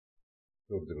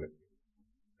സുഹൃത്തുക്കളെ,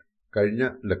 കഴിഞ്ഞ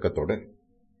ലക്കത്തോടെ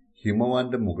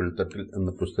ഹിമവാന്റെ മുകൾ തട്ടിൽ എന്ന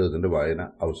പുസ്തകത്തിൻ്റെ വായന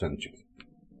അവസാനിച്ചു.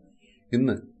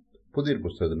 ഇന്ന് പുതിയൊരു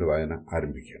പുസ്തകത്തിൻ്റെ വായന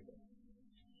ആരംഭിക്കുകയാണ്.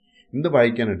 ഇന്ന്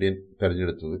വായിക്കാനായിട്ട് ഞാൻ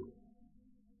തിരഞ്ഞെടുത്തത്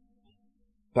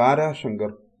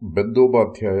താരാശങ്കർ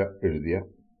ബന്ദോപാധ്യായ എഴുതിയ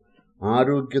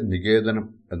ആരോഗ്യ നികേതനം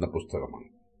എന്ന പുസ്തകമാണ്.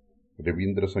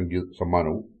 രവീന്ദ്ര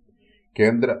സമ്മാനവും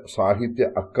കേന്ദ്ര സാഹിത്യ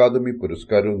അക്കാദമി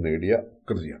പുരസ്കാരവും നേടിയ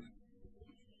കൃതിയാണ്.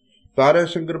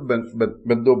 താരാശങ്കർ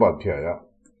ബന്ദോപാധ്യായ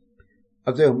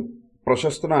അദ്ദേഹം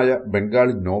പ്രശസ്തനായ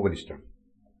ബംഗാളി നോവലിസ്റ്റാണ്.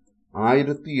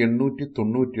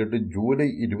 1898 ജൂലൈ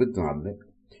 24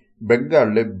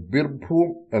 ബംഗാളിലെ ബിർഭൂം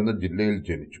എന്ന ജില്ലയിൽ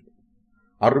ജനിച്ചു.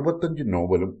 65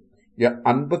 നോവലും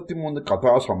 53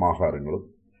 കഥാസമാഹാരങ്ങളും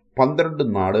 12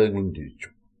 നാടകങ്ങളും രചിച്ചു.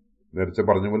 നേരത്തെ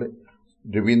പറഞ്ഞ പോലെ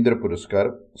രവീന്ദ്ര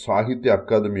പുരസ്കാരം, സാഹിത്യ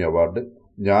അക്കാദമി അവാർഡ്,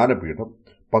 ജ്ഞാനപീഠം,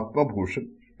 പത്മഭൂഷൺ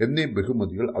എന്നീ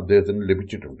ബഹുമതികൾ അദ്ദേഹത്തിന്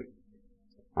ലഭിച്ചിട്ടുണ്ട്.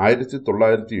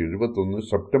 1971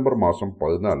 സെപ്റ്റംബർ മാസം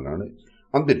 14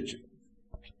 അന്തരിച്ചത്.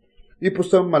 ഈ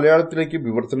പുസ്തകം മലയാളത്തിലേക്ക്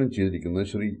വിവർത്തനം ചെയ്തിരിക്കുന്നത്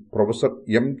ശ്രീ പ്രൊഫസർ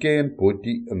MKN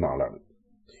പോറ്റി എന്ന ആളാണ്.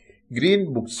 ഗ്രീൻ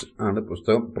ബുക്സ് ആണ്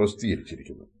പുസ്തകം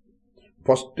പ്രസിദ്ധീകരിച്ചിരിക്കുന്നത്.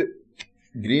 ഫസ്റ്റ്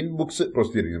ഗ്രീൻ ബുക്സ്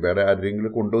പ്രസിദ്ധീകരിക്കുന്നത്, വേറെ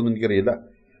ആരെങ്കിലും കൊണ്ടുവന്ന് എനിക്കറിയില്ല.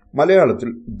 മലയാളത്തിൽ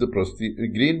ഇത്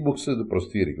ഗ്രീൻ ബുക്സ് ഇത്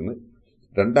പ്രസിദ്ധീകരിക്കുന്നത്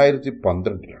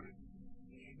 2012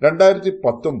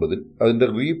 2019 അതിൻ്റെ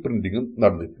റീപ്രിന്റിങ്ങും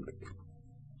നടന്നിട്ടുണ്ട്.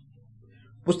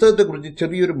 പുസ്തകത്തെക്കുറിച്ച്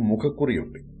ചെറിയൊരു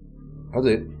മുഖക്കുറിയുണ്ട്.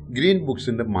 അത് ഗ്രീൻ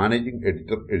ബുക്സിന്റെ മാനേജിംഗ്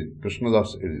എഡിറ്റർ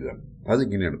കൃഷ്ണദാസ് എഴുതിയതാണ്.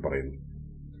 അതിങ്ങനെയാണ് പറയുന്നത്: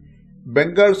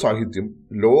 ബംഗാൾ സാഹിത്യം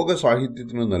ലോക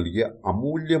സാഹിത്യത്തിന് നൽകിയ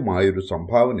അമൂല്യമായൊരു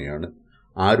സംഭാവനയാണ്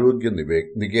ആരോഗ്യ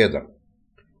നികേതനം.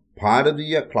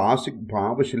 ഭാരതീയ ക്ലാസിക്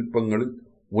ഭാവശില്പങ്ങളിൽ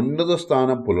ഉന്നത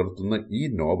സ്ഥാനം പുലർത്തുന്ന ഈ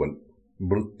നോവൽ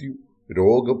മൃത്യു,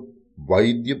 രോഗം,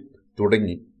 വൈദ്യം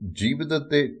തുടങ്ങി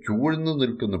ജീവിതത്തെ ചൂഴ്ന്നു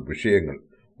നിൽക്കുന്ന വിഷയങ്ങൾ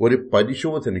ഒരു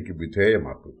പരിശോധനയ്ക്ക്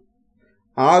വിധേയമാക്കുന്നു.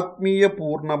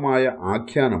 ആത്മീയപൂർണമായ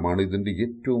ആഖ്യാനമാണ് ഇതിൻ്റെ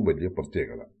ഏറ്റവും വലിയ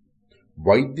പ്രത്യേകത.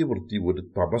 വൈദ്യവൃത്തി ഒരു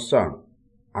തപസ്സാണ്.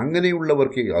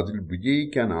 അങ്ങനെയുള്ളവർക്ക് അതിൽ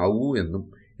വിജയിക്കാനാവൂ എന്നും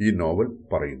ഈ നോവൽ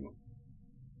പറയുന്നു.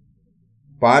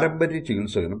 പാരമ്പര്യ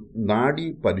ചികിത്സകനും നാഡീ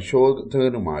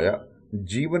പരിശോധകനുമായ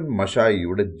ജീവൻ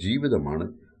മഷായിയുടെ ജീവിതമാണ്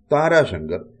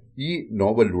താരാശങ്കർ ഈ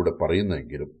നോവലിലൂടെ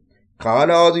പറയുന്നതെങ്കിലും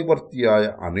കാലാതിവർത്തിയായ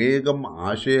അനേകം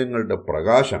ആശയങ്ങളുടെ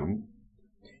പ്രകാശനം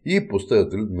ഈ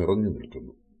പുസ്തകത്തിൽ നിറഞ്ഞു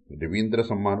നിൽക്കുന്നു. രവീന്ദ്ര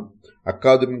സമ്മാനം,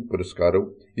 അക്കാദമിക് പുരസ്കാരവും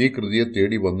ഈ കൃതിയെ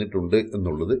തേടി വന്നിട്ടുണ്ട്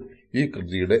എന്നുള്ളത് ഈ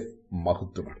കൃതിയുടെ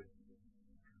മഹത്വമാണ്.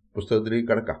 പുസ്തകത്തിലേക്ക്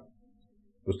കടക്കാം.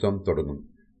 പുസ്തകം തുടങ്ങുന്നു: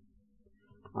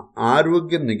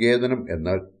 ആരോഗ്യ നികേതനം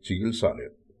എന്നാൽ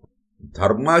ചികിത്സാലയം,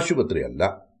 ധർമാശുപത്രിയല്ല,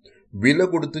 വില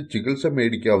കൊടുത്ത് ചികിത്സ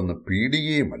മേടിക്കാവുന്ന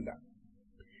പീഡികയുമല്ല.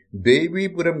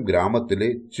 ദേവീപുരം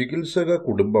ഗ്രാമത്തിലെ ചികിത്സക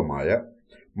കുടുംബമായ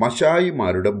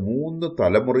മഷായിമാരുടെ 3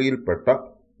 തലമുറയിൽപ്പെട്ട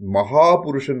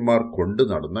മഹാപുരുഷന്മാർ കൊണ്ടു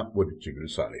നടന്ന ഒരു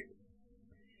ചികിത്സാലയം.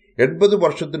 80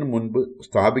 വർഷത്തിനു മുൻപ്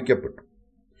സ്ഥാപിക്കപ്പെട്ടു.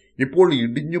 ഇപ്പോൾ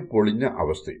ഇടിഞ്ഞു പൊളിഞ്ഞ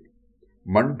അവസ്ഥയിൽ.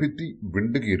 മൺഭിത്തി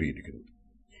വിണ്ടുകീറിയിരിക്കുന്നു.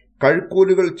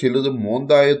 കഴുക്കോലുകൾ ചിലത്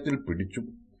മോന്തായത്തിൽ പിടിച്ചും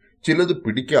ചിലത്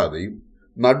പിടിക്കാതെയും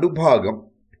നടുഭാഗം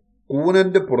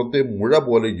കൂനന്റെ പുറത്തെ മുഴ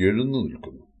പോലെ എഴുന്നു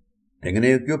നിൽക്കുന്നു.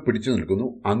 എങ്ങനെയൊക്കെയോ പിടിച്ചു നിൽക്കുന്നു,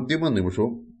 അന്തിമ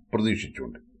നിമിഷവും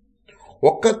പ്രതീക്ഷിച്ചുകൊണ്ട്.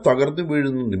 ഒക്കെ തകർന്നു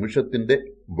വീഴുന്ന നിമിഷത്തിന്റെ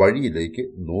വഴിയിലേക്ക്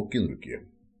നോക്കി നിൽക്കുകയാണ്.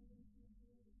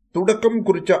 തുടക്കം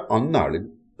കുറിച്ച അന്നാളിൽ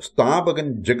സ്ഥാപകൻ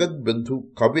ജഗത് ബന്ധു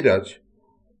കവിരാജ്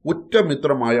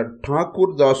ഉറ്റമിത്രമായ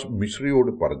ഠാക്കൂർദാസ്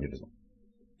മിശ്രയോട് പറഞ്ഞിരുന്നു: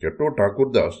 കേട്ടോ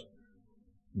ഠാക്കൂർദാസ്,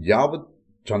 യാവത്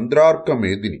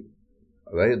ചന്ദ്രാർക്കമേദിനി,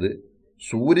 അതായത്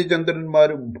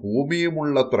സൂര്യചന്ദ്രന്മാരും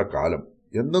ഭൂമിയുമുള്ളത്ര കാലം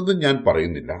എന്നൊന്നും ഞാൻ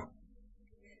പറയുന്നില്ല.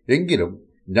 എങ്കിലും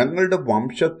ഞങ്ങളുടെ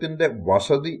വംശത്തിന്റെ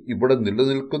വസതി ഇവിടെ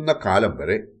നിലനിൽക്കുന്ന കാലം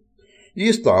വരെ ഈ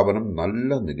സ്ഥാപനം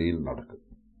നല്ല നിലയിൽ നടക്കും.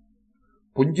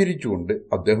 പുഞ്ചിരിച്ചുകൊണ്ട്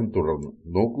അദ്ദേഹം തുടർന്നു: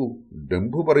 നോക്കൂ,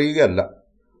 ഡംഭു പറയുകയല്ല.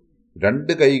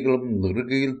 2 കൈകളും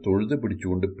നെറുകയിൽ തൊഴുതു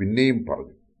പിടിച്ചുകൊണ്ട് പിന്നെയും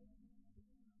പറഞ്ഞു: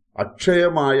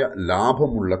 അക്ഷയമായ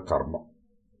ലാഭമുള്ള കർമ്മം.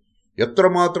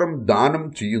 എത്രമാത്രം ദാനം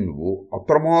ചെയ്യുന്നുവോ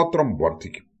അത്രമാത്രം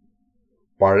വർദ്ധിക്കും.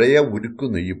 പഴയ ഉരുക്കു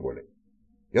നെയ്യ് പോലെ.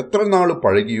 എത്ര നാൾ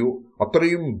പഴകിയോ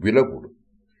അത്രയും വില കൂടും.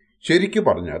 ശരിക്കു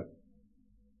പറഞ്ഞാൽ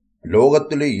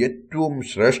ലോകത്തിലെ ഏറ്റവും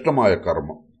ശ്രേഷ്ഠമായ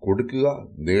കർമ്മം കൊടുക്കുക,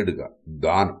 നേടുക,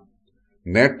 ദാനം,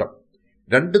 നേട്ടം.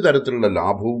 2 തരത്തിലുള്ള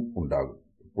ലാഭവും ഉണ്ടാകും.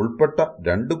 ഉൾപ്പെട്ട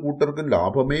 2 കൂട്ടർക്കും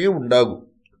ലാഭമേ ഉണ്ടാകൂ.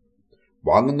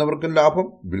 വാങ്ങുന്നവർക്കും ലാഭം,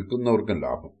 വിൽക്കുന്നവർക്കും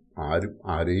ലാഭം. ആരും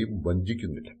ആരെയും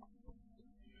വഞ്ചിക്കുന്നില്ല.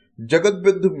 ജഗത്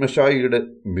ബന്ധു മഷായിയുടെ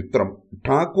മിത്രം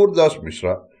ഠാക്കൂർദാസ് മിശ്ര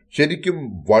ശരിക്കും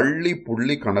വള്ളി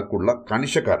പുള്ളി കണക്കുള്ള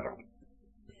കണിശക്കാരനാണ്.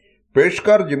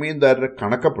 പേഷ്കാർ ജമീന്ദാരുടെ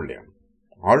കണക്കപ്പള്ളിയാണ്.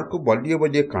 ആൾക്ക് വലിയ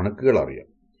വലിയ കണക്കുകൾ അറിയാം.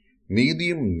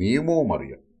 നീതിയും നിയമവും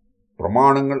അറിയാം.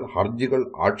 പ്രമാണങ്ങൾ, ഹർജികൾ,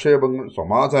 ആക്ഷേപങ്ങൾ,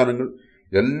 സമാധാനങ്ങൾ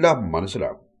എല്ലാം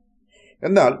മനസ്സിലാകും.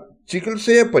 എന്നാൽ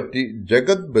ചികിത്സയെപ്പറ്റി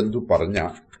ജഗത് ബന്ധു പറഞ്ഞ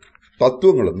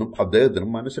തത്വങ്ങളൊന്നും അദ്ദേഹത്തിന്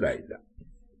മനസ്സിലായില്ല.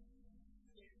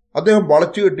 അദ്ദേഹം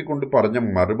വളച്ചു കെട്ടിക്കൊണ്ട് പറഞ്ഞ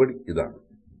മറുപടി ഇതാണ്: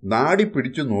 നാടി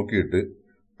പിടിച്ചു നോക്കിയിട്ട്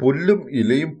പുല്ലും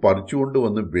ഇലയും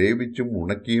പറിച്ചുകൊണ്ടുവന്ന് വേവിച്ചും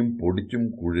ഉണക്കിയും പൊടിച്ചും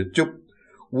കുഴച്ചും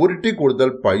ഉരുട്ടിക്കൊടുത്താൽ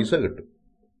പൈസ കിട്ടും.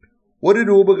 1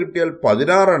 രൂപ കിട്ടിയാൽ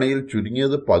 16 അണയിൽ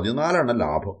ചുരുങ്ങിയത് 14 അണ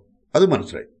ലാഭം. അത്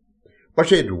മനസ്സിലായി.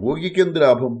 പക്ഷേ രോഗിക്ക് എന്ത്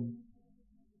ലാഭം?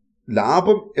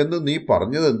 ലാഭം എന്ന് നീ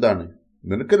പറഞ്ഞത് എന്താണ്?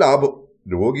 നിനക്ക് ലാഭം,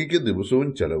 രോഗിക്ക് ദിവസവും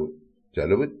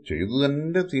ചെലവ് ചെയ്തു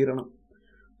തന്നെ തീരണം.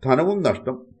 ധനവും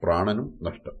നഷ്ടം, പ്രാണനും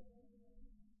നഷ്ടം.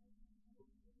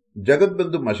 ജഗത്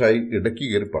ബന്ധു മഷായി ഇടയ്ക്ക്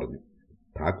കയറി പറഞ്ഞു: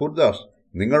 ഠാക്കൂർദാസ്,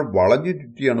 നിങ്ങൾ വളഞ്ഞു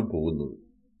ചുറ്റിയാണ് പോകുന്നത്.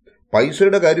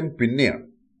 പൈസയുടെ കാര്യം പിന്നെയാണ്.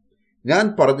 ഞാൻ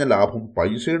പറഞ്ഞ ലാഭം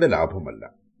പൈസയുടെ ലാഭമല്ല.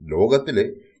 ലോകത്തിലെ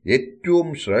ഏറ്റവും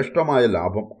ശ്രേഷ്ഠമായ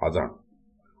ലാഭം അതാണ്.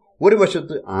 ഒരു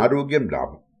വശത്ത് ആരോഗ്യം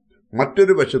ലാഭം,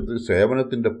 മറ്റൊരു വശത്ത്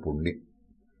സേവനത്തിന്റെ പുണ്യം.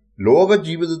 ലോക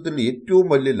ജീവിതത്തിൽ ഏറ്റവും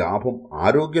വലിയ ലാഭം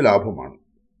ആരോഗ്യ ലാഭമാണ്.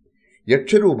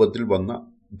 യക്ഷരൂപത്തിൽ വന്ന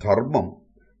ധർമ്മം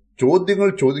ചോദ്യങ്ങൾ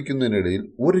ചോദിക്കുന്നതിനിടയിൽ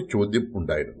ഒരു ചോദ്യം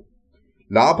ഉണ്ടായിരുന്നു: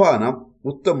 ലാഭാനാം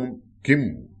ഉത്തമം കിം?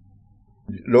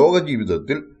 ലോക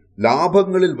ജീവിതത്തിൽ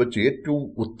ലാഭങ്ങളിൽ വച്ച് ഏറ്റവും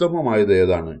ഉത്തമമായത്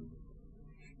ഏതാണ്?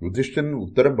 യുധിഷ്ഠിരൻ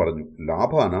ഉത്തരം പറഞ്ഞു: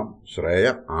 ലാഭാനാം ശ്രേയ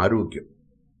ആരോഗ്യം.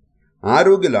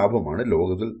 ആരോഗ്യ ലാഭമാണ്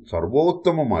ലോകത്തിൽ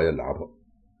സർവോത്തമമായ ലാഭം.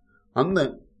 അന്ന്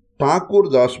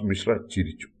ഠാക്കൂർദാസ് മിശ്ര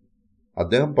ചിരിച്ചു.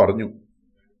 അദ്ദേഹം പറഞ്ഞു: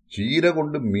 ചീര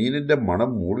കൊണ്ട് മീനിന്റെ മണം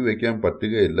മൂടിവെക്കാൻ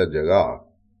പറ്റുകയില്ല ജഗാ.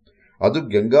 അത്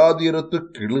ഗംഗാതീരത്ത്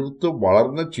കിളിർത്ത്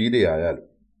വളർന്ന ചീരയായാലും.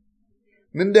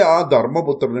 നിന്റെ ആ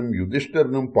ധർമ്മപുത്രനും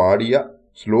യുധിഷ്ഠിരനും പാടിയ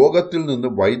ശ്ലോകത്തിൽ നിന്ന്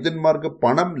വൈദ്യന്മാർക്ക്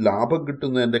പണം ലാഭം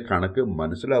കിട്ടുന്നതിന്റെ കണക്ക്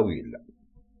മനസ്സിലാവുകയില്ല.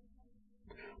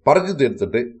 പറഞ്ഞു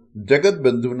തീർത്തിട്ട് ജഗത്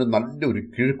ബന്ധുവിന് നല്ലൊരു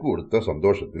കിഴുക്ക് കൊടുത്ത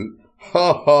സന്തോഷത്തിൽ ഹാ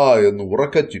ഹാ എന്ന്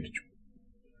ഉറക്കെ ചിരിച്ചു.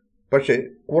 പക്ഷെ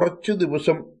കുറച്ചു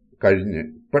ദിവസം കഴിഞ്ഞ്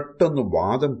പെട്ടെന്ന്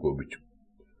വാദം കോപിച്ചു.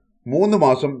 3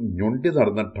 മാസം ഞൊണ്ടി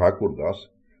നടന്ന ഠാക്കൂർദാസ്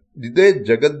ഇതേ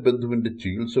ജഗത് ബന്ധുവിന്റെ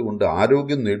ചികിത്സ കൊണ്ട്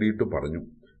ആരോഗ്യം നേടിയിട്ട് പറഞ്ഞു: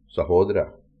 സഹോദര,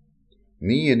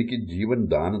 നീ എനിക്ക് ജീവൻ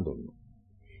ദാനം തന്നു.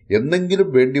 എന്നെങ്കിലും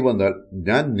വേണ്ടി വന്നാൽ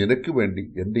ഞാൻ നിനക്ക് വേണ്ടി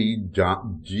എൻ്റെ ഈ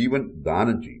ജീവൻ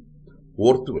ദാനം ചെയ്യും.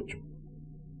 ഓർത്തുവച്ചു.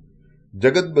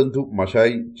 ജഗത് ബന്ധു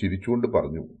മഷായി ചിരിച്ചുകൊണ്ട്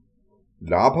പറഞ്ഞു: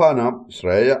 ലാഭാനാം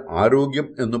ശ്രേയ ആരോഗ്യം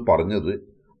എന്ന് പറഞ്ഞത്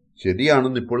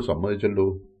ശരിയാണെന്ന് ഇപ്പോൾ സമ്മതിച്ചല്ലോ.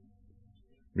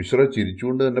 മിശ്ര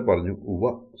ചിരിച്ചുകൊണ്ട് തന്നെ പറഞ്ഞു: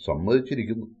 ഉവ്വ,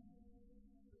 സമ്മതിച്ചിരിക്കുന്നു.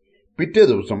 പിറ്റേ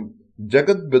ദിവസം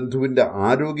ജഗത് ബന്ധുവിന്റെ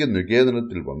ആരോഗ്യ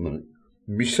നികേതനത്തിൽ വന്ന്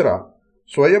മിശ്ര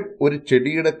സ്വയം ഒരു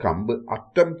ചെടിയുടെ കമ്പ്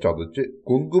അറ്റം ചതച്ച്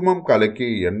കുങ്കുമം കലക്കി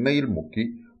എണ്ണയിൽ മുക്കി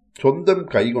സ്വന്തം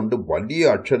കൈകൊണ്ട് വലിയ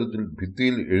അക്ഷരത്തിൽ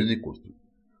ഭിത്തിയിൽ എഴുതി കൊടുത്തു: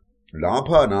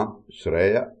 ലാഭാനാം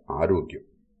ശ്രേയ ആരോഗ്യം.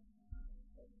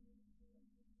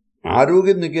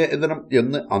 ആരോഗ്യ നികേതനം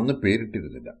എന്ന് അന്ന്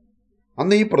പേരിട്ടിരുന്നില്ല.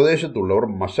 അന്ന് ഈ പ്രദേശത്തുള്ളവർ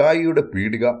മഷായിയുടെ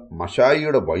പീടിക,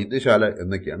 മഷായിയുടെ വൈദ്യശാല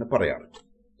എന്നൊക്കെയാണ് പറയാറ്.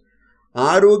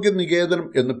 ആരോഗ്യ നികേതനം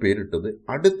എന്ന് പേരിട്ടത്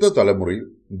അടുത്ത തലമുറയിൽ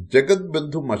ജഗത്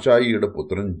ബന്ധു മഷായിയുടെ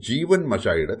പുത്രൻ ജീവൻ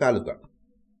മഷായിയുടെ കാലത്താണ്.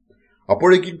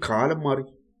 അപ്പോഴേക്കും കാലം മാറി.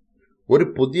 ഒരു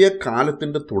പുതിയ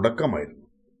കാലത്തിന്റെ തുടക്കമായിരുന്നു.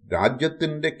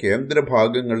 രാജ്യത്തിന്റെ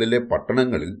കേന്ദ്രഭാഗങ്ങളിലെ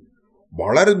പട്ടണങ്ങളിൽ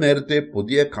വളരെ നേരത്തെ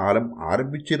പുതിയ കാലം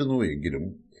ആരംഭിച്ചിരുന്നു എങ്കിലും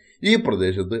ഈ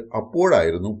പ്രദേശത്ത്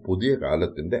അപ്പോഴായിരുന്നു പുതിയ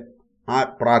കാലത്തിന്റെ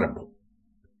പ്രാരംഭം.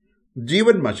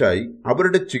 ജീവൻ മഷായി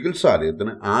അവരുടെ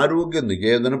ചികിത്സാലയത്തിന് ആരോഗ്യ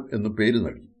നികേതനം എന്ന് പേര്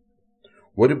നൽകി.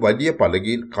 ഒരു വലിയ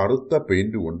പലകയിൽ കറുത്ത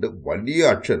പെയിന്റ് കൊണ്ട് വലിയ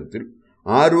അക്ഷരത്തിൽ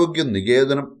ആരോഗ്യ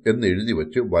നികേതനം എന്ന് എഴുതി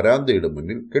വച്ച് വരാന്തയുടെ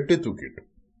മുന്നിൽ കെട്ടിത്തൂക്കിയിട്ടു.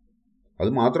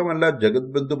 അതുമാത്രമല്ല, ജഗത്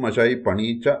ബന്ധു മഷായി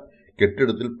പണിയിച്ച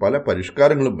കെട്ടിടത്തിൽ പല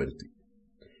പരിഷ്കാരങ്ങളും വരുത്തി.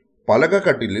 പലക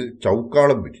കട്ടിലിൽ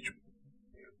ചൗക്കാളം വിരിച്ചു.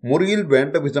 മുറിയിൽ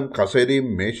വേണ്ട വിധം കസേരയും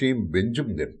മേശയും ബെഞ്ചും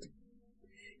നിരത്തി.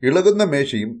 ഇളകുന്ന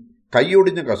മേശയും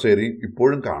കൈയൊടിഞ്ഞ കസേരയും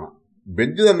ഇപ്പോഴും കാണാം.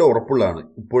 ബെഞ്ച് നല്ല ഉറപ്പുള്ളതാണ്,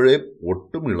 ഇപ്പോഴേ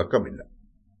ഒട്ടും ഇളക്കമില്ല.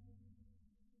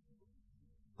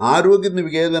 ആരോഗ്യ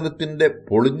നികേതനത്തിന്റെ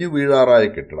പൊളിഞ്ഞു വീഴാറായ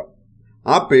കെട്ടിടം,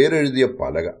 ആ പേരെഴുതിയ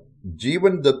പലക,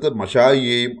 ജീവൻ ദത്ത്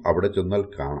മഷായിയെയും അവിടെ ചെന്നാൽ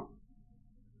കാണാം.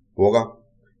 പോകാം.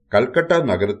 കൽക്കട്ട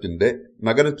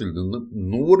നഗരത്തിൽ നിന്ന്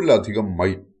 100-ലധികം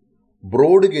മൈൽ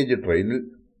ബ്രോഡ് ഗേജ് ട്രെയിനിൽ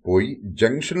പോയി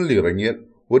ജംഗ്ഷനിൽ ഇറങ്ങിയാൽ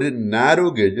ഒരു നാരോ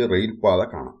ഗേജ് റെയിൽപാത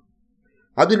കാണാം.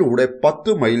 അതിലൂടെ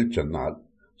 10 മൈൽ ചെന്നാൽ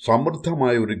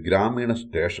സമൃദ്ധമായ ഒരു ഗ്രാമീണ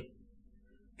സ്റ്റേഷൻ.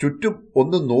 ചുറ്റും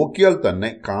ഒന്ന് നോക്കിയാൽ തന്നെ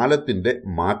കാലത്തിന്റെ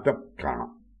മാറ്റം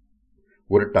കാണാം.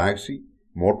 ഒരു taxi,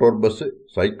 motor bus,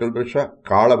 cycle rickshaw,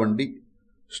 കാളവണ്ടി.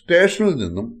 സ്റ്റേഷനിൽ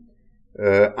നിന്നും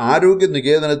ആരോഗ്യ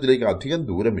നികേതനത്തിലേക്ക് അധികം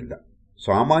ദൂരമില്ല,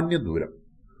 സാമാന്യ ദൂരം.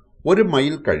 1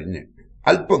 മൈൽ കഴിഞ്ഞ്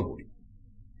അല്പം കൂടി.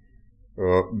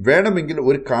 വേണമെങ്കിൽ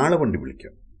ഒരു കാളവണ്ടി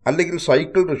വിളിക്കാം, അല്ലെങ്കിൽ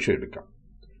സൈക്കിൾ റിക്ഷ എടുക്കാം.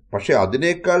 പക്ഷെ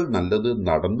അതിനേക്കാൾ നല്ലത്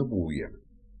നടന്നു പോവുകയാണ്.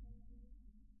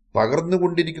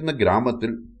 തകർന്നുകൊണ്ടിരിക്കുന്ന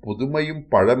ഗ്രാമത്തിൽ പുതുമയും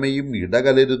പഴമയും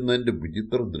ഇടകലരുന്നതിന്റെ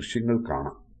വിചിത്ര ദൃശ്യങ്ങൾ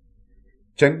കാണാം.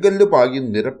 ചെങ്കല്ല് പാകി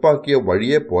നിരപ്പാക്കിയ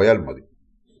വഴിയെ പോയാൽ മതി.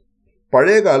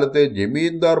 പഴയ കാലത്തെ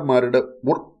ജമീന്ദാർമാരുടെ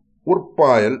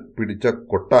ഉർപ്പായൽ പിടിച്ച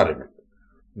കൊട്ടാരങ്ങൾ,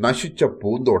 നശിച്ച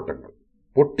പൂന്തോട്ടങ്ങൾ,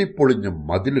 പൊട്ടിപ്പൊളിഞ്ഞ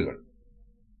മതിലുകൾ,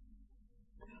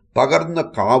 തകർന്ന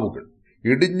കാവുകൾ,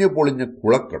 ഇടിഞ്ഞു പൊളിഞ്ഞ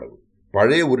കുളക്കടവ്,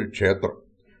 പഴയ ഒരു ക്ഷേത്രം,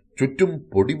 ചുറ്റും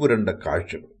പൊടിപുരണ്ട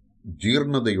കാഴ്ചകൾ,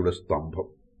 ജീർണതയുടെ സ്തംഭം,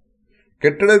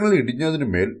 കെട്ടിടങ്ങൾ ഇടിഞ്ഞതിനു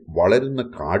മേൽ വളരുന്ന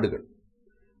കാടുകൾ,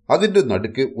 അതിന്റെ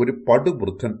നടുക്ക് ഒരു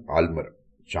പടുവൃദ്ധൻ ആൽമരം,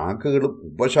 ശാഖകളും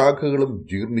ഉപശാഖകളും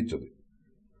ജീർണിച്ചത്.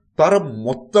 തറ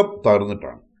മൊത്തം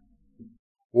തകർന്നിട്ടാണ്.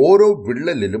 ഓരോ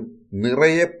വിള്ളലിലും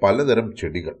നിറയെ പലതരം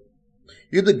ചെടികൾ.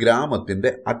 ഇത് ഗ്രാമത്തിന്റെ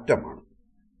അറ്റമാണ്.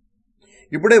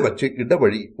 ഇവിടെ വച്ച്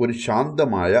ഇടവഴി ഒരു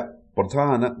ശാന്തമായ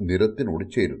പ്രധാന നിരത്തിനോട്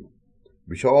ചേരുന്നു.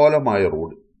 വിശാലമായ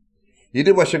റോഡ്,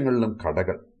 ഇരുവശങ്ങളിലും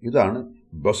കടകൾ. ഇതാണ്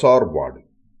ബസാർ വാർഡ്.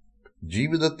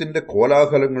 ജീവിതത്തിന്റെ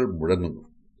കോലാഹലങ്ങൾ മുഴങ്ങുന്നു.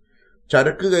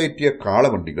 ചരക്ക് കയറ്റിയ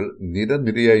കാളവണ്ടികൾ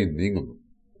നിരനിരയായി നീങ്ങുന്നു.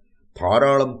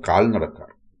 ധാരാളം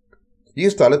കാൽനടക്കാർ. ഈ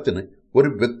സ്ഥലത്തിന് ഒരു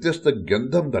വ്യത്യസ്ത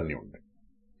ഗന്ധം തന്നെയുണ്ട്.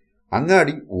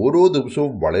 അങ്ങാടി ഓരോ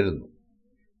ദിവസവും വളരുന്നു.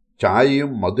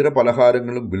 ചായയും മധുര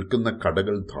പലഹാരങ്ങളും വിൽക്കുന്ന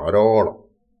കടകൾ ധാരാളം.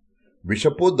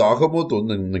 വിശപ്പോ ദാഹമോ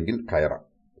തോന്നുന്നെങ്കിൽ കയറാം.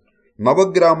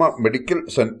 നവഗ്രാമ മെഡിക്കൽ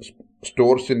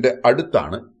സ്റ്റോർസിന്റെ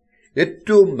അടുത്താണ്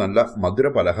ഏറ്റവും നല്ല മധുര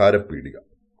പലഹാര പീടിക.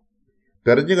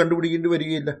 തെരഞ്ഞു കണ്ടുപിടിക്കേണ്ടി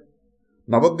വരികയില്ല.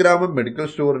 നവഗ്രാമ മെഡിക്കൽ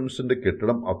സ്റ്റോർസിന്റെ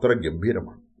കെട്ടിടം അത്ര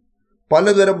ഗംഭീരമാണ്.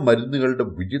 പലതരം മരുന്നുകളുടെ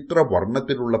വിചിത്ര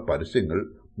വർണ്ണത്തിലുള്ള പരസ്യങ്ങൾ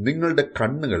നിങ്ങളുടെ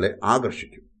കണ്ണുകളെ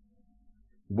ആകർഷിക്കും.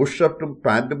 ബുഷ് ഷർട്ടും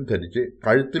പാൻറ്റും ധരിച്ച്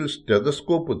കഴുത്തിൽ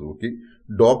സ്റ്റെതസ്കോപ്പ് തൂക്കി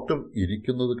ഡോക്ടർ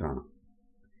ഇരിക്കുന്നത് കാണാം.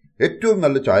 ഏറ്റവും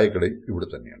നല്ല ചായക്കടയും ഇവിടെ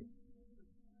തന്നെയാണ്.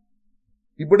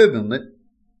 ഇവിടെ നിന്ന്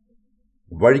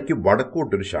വഴിക്ക്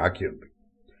വടക്കോട്ടൊരു ശാഖയുണ്ട്.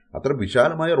 അത്ര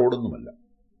വിശാലമായ റോഡൊന്നുമല്ല.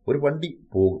 ഒരു വണ്ടി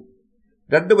പോകും.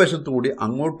 രണ്ട് വശത്തുകൂടി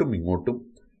അങ്ങോട്ടും ഇങ്ങോട്ടും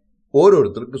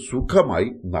ഓരോരുത്തർക്ക് സുഖമായി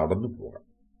നടന്നു പോകാം.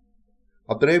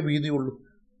 അത്രേ വീതിയുള്ളൂ.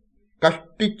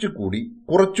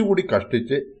 കുറച്ചുകൂടി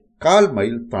കഷ്ടിച്ച് 1/4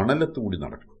 മൈൽ തണലത്തുകൂടി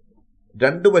നടക്കണം.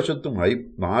 രണ്ടു വശത്തുമായി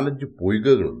 4-5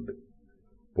 പൊയ്കകളുണ്ട്.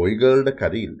 പൊയ്കകളുടെ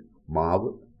കരയിൽ മാവ്,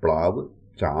 പ്ലാവ്,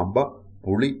 ചാമ്പ,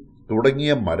 പുളി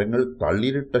തുടങ്ങിയ മരങ്ങൾ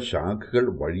തളിരിട്ട ശാഖകൾ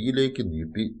വഴിയിലേക്ക്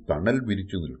നീട്ടി തണൽ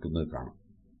വിരിച്ചു നിൽക്കുന്നത് കാണാം.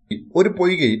 ഒരു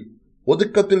പൊയ്കയിൽ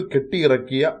ഒതുക്കത്തിൽ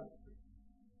കെട്ടിയിറക്കിയ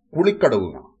കുളിക്കടവ്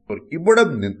കാണാം. ഇവിടെ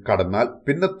കടന്നാൽ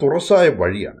പിന്നെ തുറസായ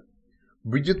വഴിയാണ്.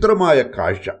 വിചിത്രമായ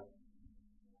കാഴ്ച.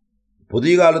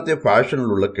 പുതിയ കാലത്തെ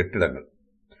ഫാഷനിലുള്ള കെട്ടിടങ്ങൾ,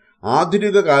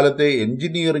 ആധുനിക കാലത്തെ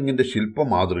എഞ്ചിനീയറിംഗിന്റെ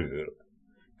ശില്പമാതൃകകൾ.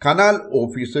 കനാൽ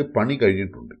ഓഫീസ് പണി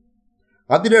കഴിഞ്ഞിട്ടുണ്ട്.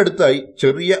 അതിനടുത്തായി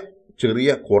ചെറിയ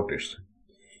ചെറിയ ക്വാർട്ടേഴ്സ്.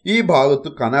 ഈ ഭാഗത്ത്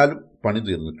കനാലും പണി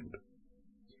തീർന്നിട്ടുണ്ട്.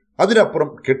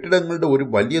 അതിനപ്പുറം കെട്ടിടങ്ങളുടെ ഒരു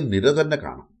വലിയ നിര തന്നെ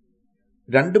കാണാം.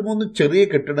 2-3 ചെറിയ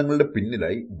കെട്ടിടങ്ങളുടെ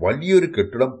പിന്നിലായി വലിയൊരു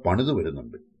കെട്ടിടം പണിതു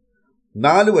വരുന്നുണ്ട്.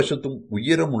 4 വശത്തും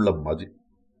ഉയരമുള്ള മതിൽ.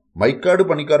 മൈക്കാട്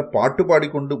പണിക്കാർ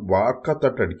പാട്ടുപാടിക്കൊണ്ട്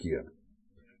വാക്കത്തട്ടടിക്കുകയാണ്.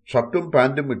 ഷർട്ടും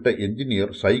പാൻറ്റും ഇട്ട എഞ്ചിനീയർ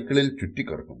സൈക്കിളിൽ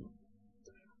ചുറ്റിക്കറക്കുന്നു.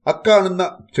 അക്കാണുന്ന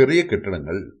ചെറിയ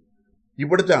കെട്ടിടങ്ങൾ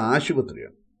ഇവിടുത്തെ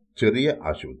ആശുപത്രിയാണ്. ചെറിയ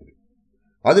ആശുപത്രി.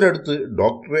 അതിനടുത്ത്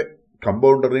ഡോക്ടറെ,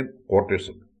 കമ്പൗണ്ടറേയും ക്വാർട്ടേഴ്സ്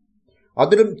ഉണ്ട്.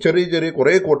 അതിലും ചെറിയ ചെറിയ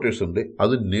കുറേ ക്വാർട്ടേഴ്സ് ഉണ്ട്.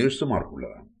 അത്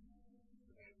നേഴ്സുമാർക്കുള്ളതാണ്.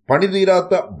 പണി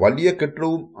തീരാത്ത വലിയ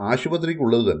കെട്ടിടവും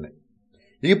ആശുപത്രിക്കുള്ളത് തന്നെ.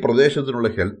 ഈ പ്രദേശത്തിനുള്ള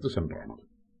ഹെൽത്ത് സെൻ്ററാണത്.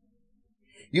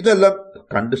 ഇതെല്ലാം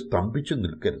കണ്ട് സ്തംഭിച്ചു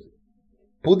നിൽക്കരുത്.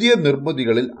 പുതിയ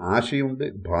നിർമ്മിതികളിൽ ആശയുണ്ട്,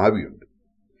 ഭാവിയുണ്ട്.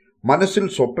 മനസ്സിൽ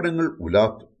സ്വപ്നങ്ങൾ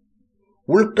ഉലാത്തും.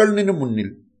 ഉൾക്കണ്ണിനു മുന്നിൽ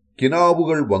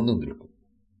കിനാവുകൾ വന്നു നിൽക്കും.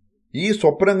 ഈ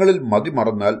സ്വപ്നങ്ങളിൽ മതി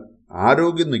മറന്നാൽ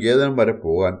ആരോഗ്യ നികേതനം വരെ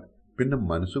പോകാൻ പിന്നെ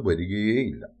മനസ്സ്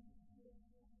വരികയേയില്ല.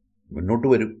 മുന്നോട്ട്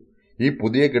വരൂ. ഈ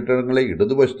പുതിയ കെട്ടിടങ്ങളെ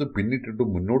ഇടതുവശത്ത് പിന്നിട്ടിട്ട്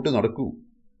മുന്നോട്ട് നടക്കൂ.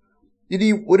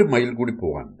 ഇനിയും 1 മൈൽ കൂടി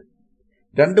പോകാനുണ്ട്.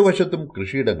 2 വശത്തും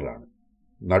കൃഷിയിടങ്ങളാണ്.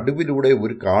 നടുവിലൂടെ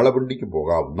ഒരു കാളവണ്ടിക്ക്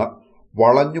പോകാവുന്ന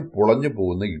വളഞ്ഞു പുളഞ്ഞു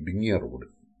പോകുന്ന ഇടുങ്ങിയ റോഡ്.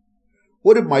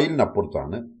 1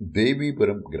 മൈലിനപ്പുറത്താണ്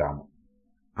ദേവീപുരം ഗ്രാമം.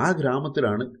 ആ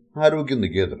ഗ്രാമത്തിലാണ് ആരോഗ്യ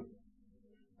നികേതനം.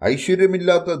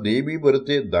 ഐശ്വര്യമില്ലാത്ത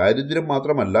ദേവീപുരത്തെ ദാരിദ്ര്യം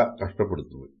മാത്രമല്ല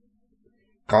കഷ്ടപ്പെടുത്തുന്നത്.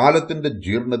 കാലത്തിന്റെ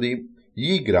ജീർണതയും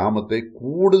ഈ ഗ്രാമത്തെ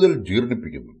കൂടുതൽ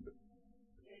ജീർണിപ്പിക്കുന്നുണ്ട്.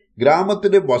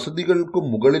 ഗ്രാമത്തിലെ വസതികൾക്ക്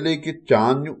മുകളിലേക്ക്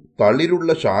ചാഞ്ഞു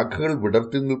തളിരുള്ള ശാഖകൾ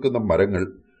വിടർത്തി നിൽക്കുന്ന മരങ്ങൾ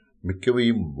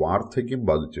മിക്കവയും വാർദ്ധക്യം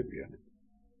ബാധിച്ചവയാണ്.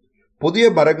 പുതിയ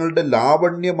മരങ്ങളുടെ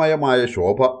ലാവണ്യമയമായ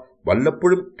ശോഭ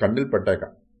വല്ലപ്പോഴും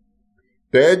കണ്ണിൽപ്പെട്ടേക്കാം.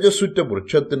 തേജസ്സുറ്റ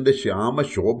വൃക്ഷത്തിന്റെ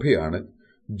ശ്യാമശോഭയാണ്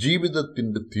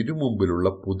ജീവിതത്തിന്റെ തിരുമുമ്പിലുള്ള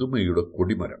പുതുമയുടെ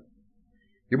കൊടിമരം.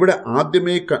 ഇവിടെ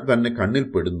ആദ്യമേ തന്നെ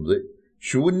കണ്ണിൽപ്പെടുന്നത്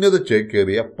ശൂന്യത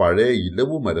ചേക്കേറിയ പഴയ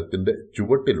ഇലവുമരത്തിന്റെ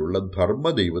ചുവട്ടിലുള്ള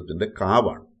ധർമ്മദൈവത്തിന്റെ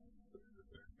കാവാണ്.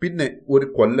 പിന്നെ ഒരു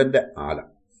കൊല്ലന്റെ ആല.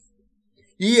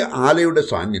 ഈ ആലയുടെ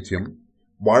സാന്നിധ്യം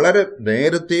വളരെ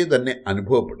നേരത്തെ തന്നെ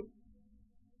അനുഭവപ്പെടും.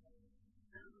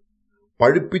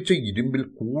 പഴുപ്പിച്ച ഇരുമ്പിൽ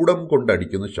കൂടം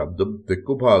കൊണ്ടടിക്കുന്ന ശബ്ദം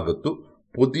തെക്കുഭാഗത്തു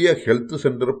പുതിയ ഹെൽത്ത്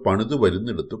സെന്റർ പണിതു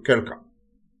വരുന്നിടത്തു കേൾക്കാം.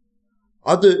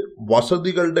 അത്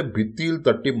വസതികളുടെ ഭിത്തിയിൽ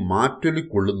തട്ടി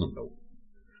മാറ്റൊലിക്കൊള്ളുന്നുണ്ടാവും.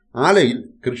 ആലയിൽ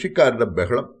കൃഷിക്കാരുടെ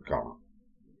ബഹളം കാണാം.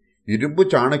 ഇരുമ്പ്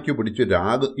ചാണയ്ക്ക്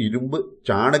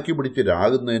പിടിച്ച്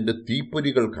രാകുന്നതിന്റെ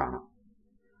തീപ്പൊരികൾ കാണാം.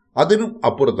 അതിനും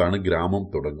അപ്പുറത്താണ് ഗ്രാമം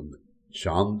തുടങ്ങുന്നത്.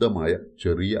 ശാന്തമായ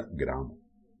ചെറിയ ഗ്രാമം.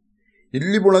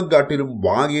 ഇല്ലിമുളം കാട്ടിലും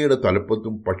വാഗയുടെ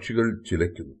തലപ്പത്തും പക്ഷികൾ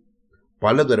ചിലയ്ക്കുന്നു.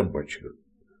 പലതരം പക്ഷികൾ.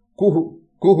 കുഹു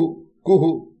കുഹു കുഹു,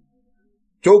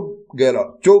 ചോക് ഗേല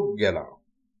ചോക് ഗേല,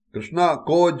 കൃഷ്ണ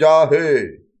കോ ജാഹേ,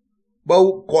 ബൗ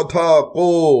കൊഥ കോ,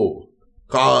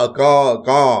 കാ കാ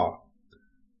കാ,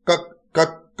 കക്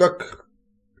കക് കക്.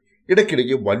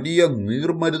 ഇടയ്ക്കിടയ്ക്ക് വലിയ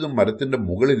നീർമരുന്ന് മരത്തിന്റെ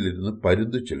മുകളിലിരുന്ന്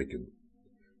പരുന്ത് ചിലയ്ക്കുന്നു.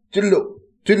 ചില്ലു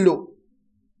ചില്ലു.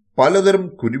 പലതരം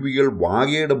കുരുവികൾ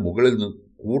വാഗയുടെ മുകളിൽ നിന്ന്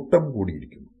കൂട്ടം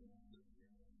കൂടിയിരിക്കുന്നു.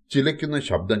 ചിലയ്ക്കുന്ന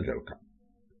ശബ്ദം കേൾക്കാം.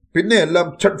 പിന്നെ എല്ലാം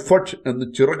ഛട്ട് ഫട്ട് എന്ന്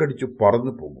ചിറകടിച്ച്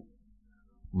പറന്നു പോകും.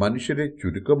 മനുഷ്യരെ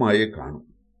ചുരുക്കമായേ കാണും.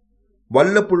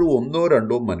 വല്ലപ്പോഴും ഒന്നോ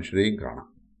രണ്ടോ മനുഷ്യരെയും കാണാം.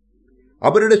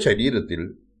 അവരുടെ ശരീരത്തിൽ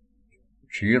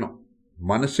ക്ഷീണം,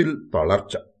 മനസ്സിൽ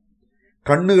തളർച്ച,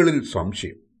 കണ്ണുകളിൽ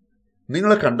സംശയം.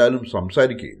 നിങ്ങളെ കണ്ടാലും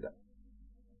സംസാരിക്കുകയില്ല.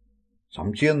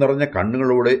 സംശയം നിറഞ്ഞ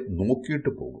കണ്ണുകളോടെ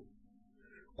നോക്കിയിട്ട് പോകും.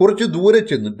 കുറച്ച് ദൂരെ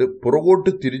ചെന്നിട്ട്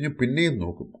പുറകോട്ട് തിരിഞ്ഞു പിന്നെയും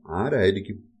നോക്കും.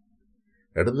 ആരായിരിക്കും?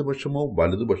 ഇടതുപക്ഷമോ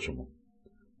വലതുപക്ഷമോ?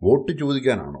 വോട്ട്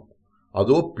ചോദിക്കാനാണോ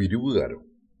അതോ പിരിവുകാരോ?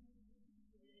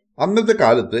 അന്നത്തെ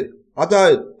കാലത്ത്,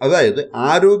 അതായത്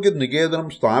ആരോഗ്യ നികേതനം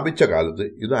സ്ഥാപിച്ച കാലത്ത്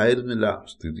ഇതായിരുന്നില്ല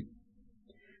സ്ഥിതി.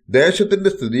 ദേശത്തിന്റെ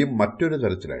സ്ഥിതിയും മറ്റൊരു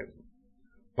തരത്തിലായിരുന്നു.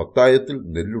 പത്തായത്തിൽ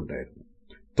നെല്ലുണ്ടായിരുന്നു,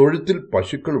 തൊഴുത്തിൽ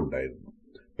പശുക്കളുണ്ടായിരുന്നു,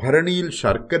 ഭരണിയിൽ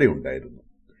ശർക്കരയുണ്ടായിരുന്നു,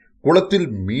 കുളത്തിൽ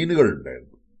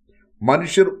മീനുകളുണ്ടായിരുന്നു.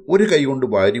 മനുഷ്യർ ഒരു കൈകൊണ്ട്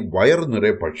വാരി വയറു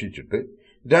നിറയെ ഭക്ഷിച്ചിട്ട്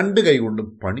രണ്ട് കൈകൊണ്ടും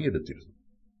പണിയെടുത്തിരുന്നു.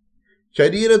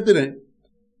 ശരീരത്തിന്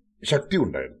ശക്തി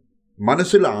ഉണ്ടായിരുന്നു,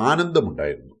 മനസ്സിൽ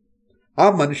ആനന്ദമുണ്ടായിരുന്നു. ആ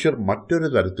മനുഷ്യർ മറ്റൊരു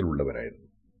തരത്തിലുള്ളവരായിരുന്നു.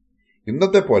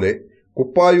 ഇന്നത്തെ പോലെ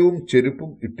കുപ്പായവും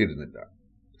ചെരുപ്പും ഇട്ടിരുന്നില്ല.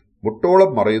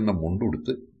 മുട്ടോളം മറയുന്ന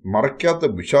മുണ്ടുടുത്ത് മറയ്ക്കാത്ത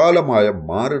വിശാലമായ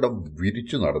മാറിടം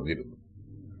വിരിച്ചു നടന്നിരുന്നു.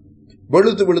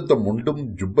 വെളുത്ത മുണ്ടും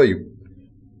ജുബയും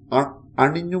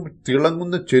അണിഞ്ഞു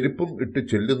തിളങ്ങുന്ന ചെരുപ്പും ഇട്ട്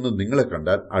ചെല്ലുന്ന നിങ്ങളെ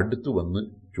കണ്ടാൽ അടുത്തു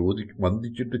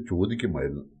വന്ദിച്ചിട്ട്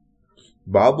ചോദിക്കുമായിരുന്നു,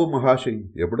 ബാബു മഹാശയ്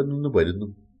എവിടെ നിന്ന് വരുന്നു?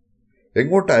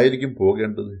 എങ്ങോട്ടായിരിക്കും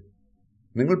പോകേണ്ടത്?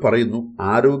 നിങ്ങൾ പറയുന്നു,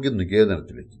 ആരോഗ്യ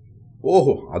നികേതനത്തിലേക്ക്.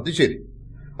 ഓഹോ, അത് ശരി.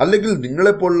 അല്ലെങ്കിൽ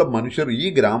നിങ്ങളെപ്പോലുള്ള മനുഷ്യർ ഈ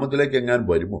ഗ്രാമത്തിലേക്ക് എങ്ങാൻ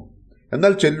വരുമോ?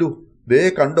 എന്നാൽ ചെല്ലൂ, ദേ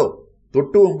കണ്ടോ,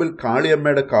 തൊട്ടു മുമ്പിൽ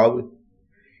കാളിയമ്മയുടെ കാവ്.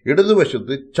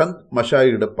 ഇടതുവശത്ത് ചന്ദ്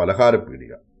മഷായിയുടെ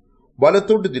പലഹാരപ്പീടിക.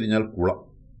 വലത്തോട്ട് തിരിഞ്ഞാൽ കുളം.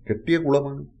 കെട്ടിയ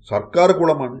കുളമാണ്, സർക്കാർ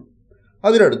കുളമാണ്.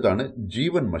 അതിനടുത്താണ്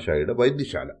ജീവൻ മഷായിയുടെ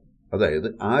വൈദ്യശാല, അതായത്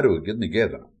ആരോഗ്യ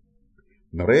നികേതനം.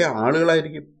 നിറയെ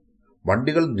ആളുകളായിരിക്കും.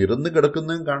 വണ്ടികൾ നിരന്നു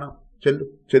കിടക്കുന്നതും കാണാം.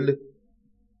 ചെല്ല്.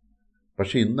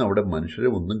 പക്ഷെ ഇന്ന് അവിടെ മനുഷ്യരെ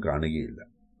ഒന്നും കാണുകയില്ല.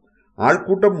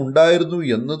 ആൾക്കൂട്ടം ഉണ്ടായിരുന്നു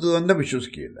എന്നത് തന്നെ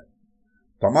വിശ്വസിക്കുകയില്ല.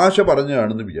 തമാശ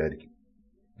പറഞ്ഞതാണെന്ന് വിചാരിക്കും.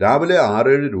 രാവിലെ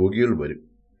 6-7 രോഗികൾ വരും.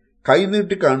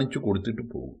 കൈനീട്ടി കാണിച്ചു കൊടുത്തിട്ട്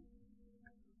പോകും.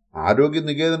 ആരോഗ്യ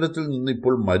നികേതനത്തിൽ നിന്ന്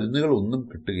ഇപ്പോൾ മരുന്നുകൾ ഒന്നും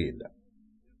കിട്ടുകയില്ല.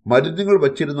 മരുന്നുകൾ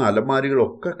വച്ചിരുന്ന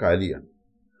അലമാരികളൊക്കെ കാലിയാണ്.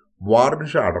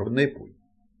 വാർണിഷ് അടർന്നേ പോയി.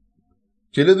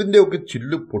 ചിലതിൻ്റെയൊക്കെ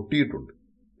ചില്ല് പൊട്ടിയിട്ടുണ്ട്.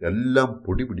 എല്ലാം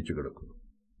പൊടി പിടിച്ചു കിടക്കുന്നു.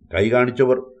 കൈ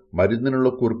കാണിച്ചവർ മരുന്നിനുള്ള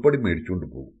കുറിപ്പടി മേടിച്ചുകൊണ്ട്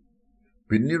പോകും.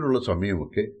 പിന്നീടുള്ള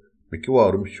സമയമൊക്കെ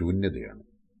മിക്കവാറും ശൂന്യതയാണ്.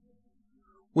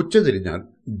 ഉച്ചതിരിഞ്ഞാൽ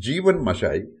ജീവൻ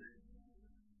മഷായി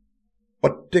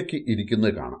ഒറ്റയ്ക്ക്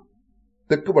ഇരിക്കുന്നത് കാണാം.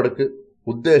 തെക്ക് വടക്ക്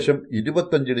ഉദ്ദേശം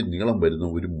 25 അടി നീളം വരുന്ന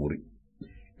ഒരു മുറി,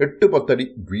 8-10 അടി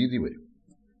വീതി വരും.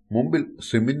 മുമ്പിൽ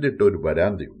സിമന്റിട്ട ഒരു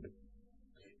വരാന്തയുണ്ട്.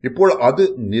 ഇപ്പോൾ അത്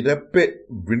നിരപ്പെ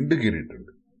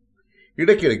വിണ്ടുകീറിയിട്ടുണ്ട്.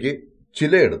 ഇടയ്ക്കിടയ്ക്ക്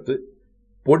ചിലയിടത്ത്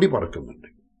പൊടി പറക്കുന്നുണ്ട്.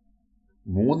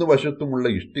 3 വശത്തുമുള്ള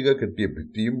ഇഷ്ടിക കെട്ടിയ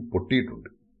ഭിത്തിയും പൊട്ടിയിട്ടുണ്ട്.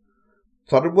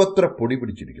 സർവത്ര പൊടി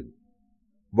പിടിച്ചിരിക്കുന്നു.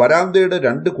 വരാന്തയുടെ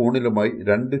 2 കോണിലുമായി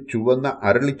 2 ചുവന്ന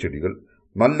അരളിച്ചെടികൾ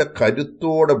നല്ല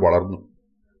കരുത്തോടെ വളർന്നു.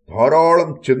 ധാരാളം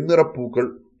ചെന്നിറപ്പൂക്കൾ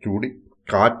ചൂടി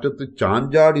കാറ്റത്ത്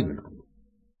ചാഞ്ചാടി നിൽക്കുന്നു.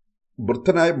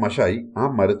 വൃദ്ധനായ മഷായി ആ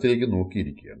മരത്തിലേക്ക്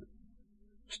നോക്കിയിരിക്കുകയാണ്.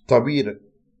 സ്ഥവീരൻ,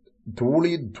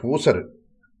 ധൂളീധൂസരൻ.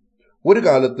 ഒരു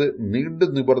കാലത്ത് നീണ്ടു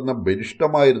നിവർന്ന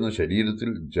ബലിഷ്ഠമായിരുന്ന ശരീരത്തിൽ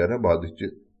ജര ബാധിച്ച്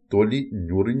തൊലി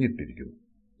ഞൊറിഞ്ഞിട്ടിരിക്കുന്നു.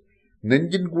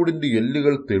 നെഞ്ചിൻകൂടിന്റെ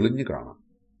എല്ലുകൾ തെളിഞ്ഞു കാണാം.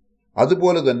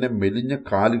 അതുപോലെ തന്നെ മെലിഞ്ഞ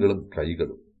കാലുകളും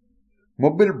കൈകളും.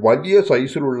 മുമ്പിൽ വലിയ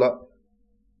സൈസിലുള്ള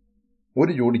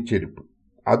ഒരു ജോഡി ചെരുപ്പ്.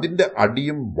 അതിന്റെ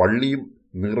അടിയും വള്ളിയും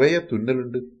നിറയെ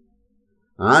തുന്നലുണ്ട്.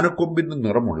 ആനക്കൊമ്പിന്റെ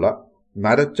നിറമുള്ള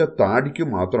നരച്ച താടിക്കു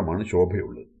മാത്രമാണ്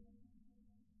ശോഭയുള്ളത്.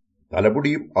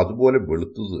 തലമുടിയും അതുപോലെ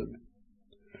വെളുത്തത് തന്നെ.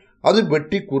 അത്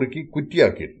വെട്ടിക്കുറുക്കി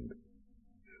കുറ്റിയാക്കിയിട്ടുണ്ട്.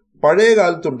 പഴയ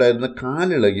കാലത്തുണ്ടായിരുന്ന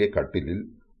കാലിളകിയ കട്ടിലിൽ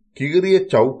കീറിയ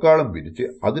ചൗക്കാളം വിരിച്ച്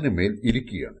അതിനുമേൽ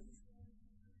ഇരിക്കുകയാണ്.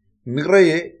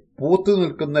 നിറയെ പൂത്തു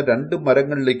നിൽക്കുന്ന 2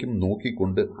 മരങ്ങളിലേക്കും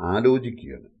നോക്കിക്കൊണ്ട്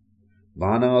ആലോചിക്കുകയാണ്.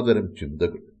 നാനാതരം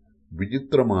ചിന്തകൾ,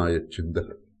 വിചിത്രമായ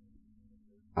ചിന്തകൾ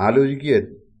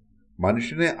ആലോചിക്കുകയായിരുന്നു.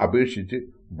 മനുഷ്യനെ അപേക്ഷിച്ച്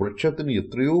വൃക്ഷത്തിന്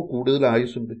എത്രയോ കൂടുതൽ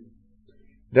ആയുസ്സുണ്ട്.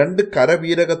 2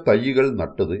 കരവീരക തൈകൾ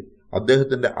നട്ടത്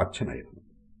അദ്ദേഹത്തിന്റെ അച്ഛനായിരുന്നു.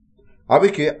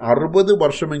 അവയ്ക്ക് 60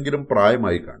 വർഷമെങ്കിലും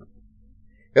പ്രായമായി കാണും.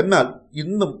 എന്നാൽ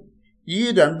ഇന്നും ഈ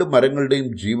 2 മരങ്ങളുടെയും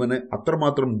ജീവന്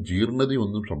അത്രമാത്രം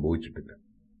ജീർണതയൊന്നും സംഭവിച്ചിട്ടില്ല.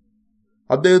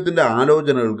 അദ്ദേഹത്തിന്റെ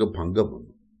ആലോചനകൾക്ക് ഭംഗം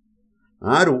വന്നു.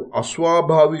 ആരോ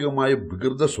അസ്വാഭാവികമായ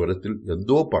വികൃത സ്വരത്തിൽ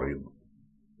എന്തോ പറയുന്നു.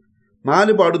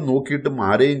 4 പാടും നോക്കിയിട്ടും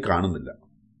ആരെയും കാണുന്നില്ല.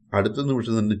 അടുത്ത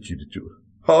നിമിഷം തന്നെ ചിരിച്ചു.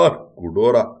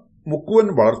 കുടോറ! മുക്കുവൻ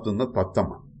വളർത്തുന്ന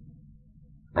തത്തമ്മ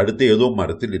അടുത്ത ഏതോ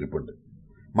മരത്തിലിരിപ്പുണ്ട്.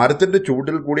 മരത്തിന്റെ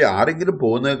ചൂട്ടിൽ കൂടി ആരെങ്കിലും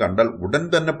പോകുന്നത് കണ്ടാൽ ഉടൻ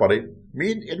തന്നെ പറയും,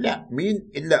 മീൻ ഇല്ല, മീൻ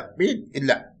ഇല്ല, മീൻ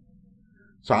ഇല്ല.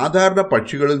 സാധാരണ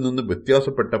പക്ഷികളിൽ നിന്ന്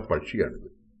വ്യത്യാസപ്പെട്ട പക്ഷിയാണിത്.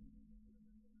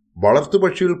 വളർത്തു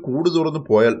പക്ഷികൾ കൂട് തുറന്നു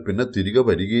പോയാൽ പിന്നെ തിരികെ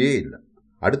വരികയേയില്ല.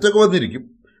 അടുത്തൊക്കെ വന്നിരിക്കും,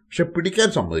 പക്ഷെ പിടിക്കാൻ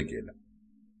സമ്മതിക്കുകയില്ല.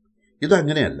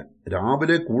 ഇതങ്ങനെയല്ല.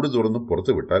 രാവിലെ കൂട് തുറന്ന്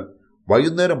പുറത്തു വിട്ടാൽ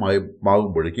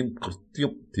വൈകുന്നേരമാകുമ്പോഴേക്കും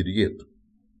കൃത്യം തിരികെ എത്തും.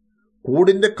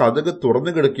 കൂടിന്റെ കതക്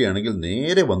തുറന്നു കിടക്കുകയാണെങ്കിൽ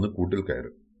നേരെ വന്ന് കൂട്ടിൽ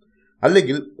കയറും.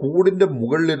 അല്ലെങ്കിൽ കൂടിന്റെ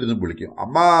മുകളിലിരുന്ന് വിളിക്കും,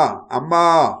 അമ്മാ അമ്മാ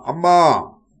അമ്മാ.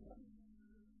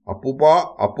 അപ്പൂപ്പ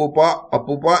അപ്പൂപ്പ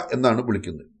അപ്പൂപ്പ എന്നാണ്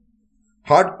വിളിക്കുന്നത്.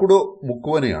 ഹാഡ്കുഡോ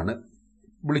മുക്കുവനെയാണ്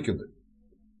വിളിക്കുന്നത്.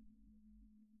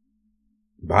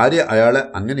 ഭാര്യ അയാളെ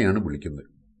അങ്ങനെയാണ് വിളിക്കുന്നത്.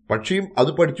 പക്ഷിയും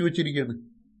അത് പഠിച്ചു വച്ചിരിക്കുകയാണ്.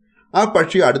 ആ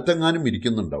പക്ഷി അടുത്തെങ്ങാനും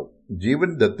ഇരിക്കുന്നുണ്ടാവും. ജീവൻ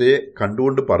ദത്തയെ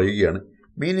കണ്ടുകൊണ്ട് പറയുകയാണ്,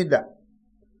 മീനില്ല.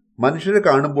 മനുഷ്യരെ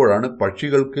കാണുമ്പോഴാണ്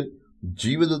പക്ഷികൾക്ക്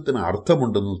ജീവിതത്തിന്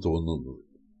അർത്ഥമുണ്ടെന്ന് തോന്നുന്നത്.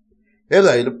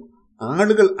 ഏതായാലും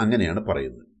ആളുകൾ അങ്ങനെയാണ്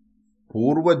പറയുന്നത്.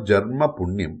 പൂർവജന്മ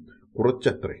പുണ്യം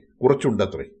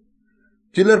കുറച്ചുണ്ടത്രേ.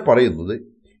 ചിലർ പറയുന്നത്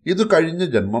ഇത് കഴിഞ്ഞ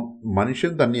ജന്മം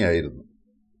മനുഷ്യൻ തന്നെയായിരുന്നു.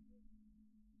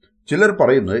 ചിലർ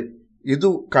പറയുന്നത്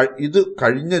ഇത്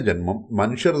കഴിഞ്ഞ ജന്മം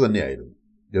മനുഷ്യർ തന്നെയായിരുന്നു.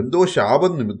 എന്തോ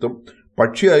ശാപം നിമിത്തം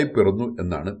പക്ഷിയായി പിറന്നു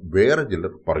എന്നാണ് വേറെ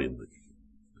ചിലർ പറയുന്നത്.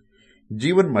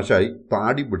 ജീവൻ മശായി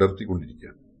താടി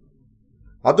വിടർത്തിക്കൊണ്ടിരിക്കുകയാണ്.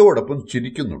 അതോടൊപ്പം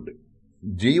ചിരിക്കുന്നുണ്ട്.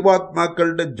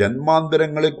 ജീവാത്മാക്കളുടെ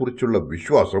ജന്മാന്തരങ്ങളെക്കുറിച്ചുള്ള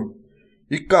വിശ്വാസം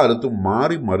ഇക്കാലത്ത്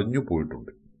മാറി മറിഞ്ഞു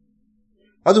പോയിട്ടുണ്ട്.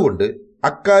 അതുകൊണ്ട്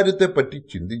അക്കാര്യത്തെപ്പറ്റി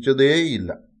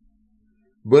ചിന്തിച്ചതേയില്ല.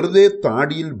 വെറുതെ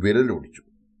താടിയിൽ വിരലൊടിച്ചു.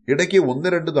 ഇടയ്ക്ക്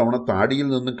 1-2 തവണ താടിയിൽ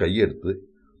നിന്ന് കൈയെടുത്ത്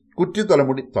കുറ്റി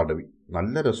തലമുടി തടവി.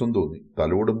 നല്ല രസം തോന്നി.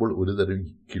 തലോടുമ്പോൾ ഒരു തരം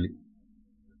കിളി.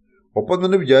 ഒപ്പം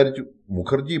തന്നെ വിചാരിച്ചു,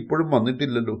 മുഖർജി ഇപ്പോഴും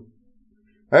വന്നിട്ടില്ലല്ലോ.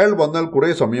 അയാൾ വന്നാൽ കുറേ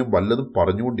സമയം വല്ലതും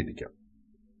പറഞ്ഞുകൊണ്ടിരിക്കാം.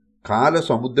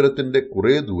 കാലസമുദ്രത്തിന്റെ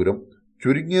കുറേ ദൂരം,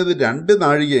 ചുരുങ്ങിയത് 2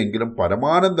 നാഴികയെങ്കിലും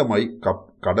പരമാനന്ദമായി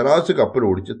കടലാസ് കപ്പൽ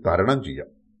ഓടിച്ച് തരണം ചെയ്യാം.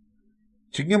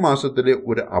 ചിങ്ങമാസത്തിലെ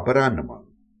ഒരു അപരാഹ്നമാണ്.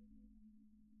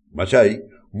 മശായി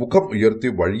മുഖം ഉയർത്തി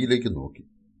വഴിയിലേക്ക് നോക്കി.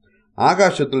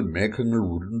 ആകാശത്തിൽ മേഘങ്ങൾ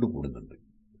ഉരുണ്ടുകൂടുന്നുണ്ട്.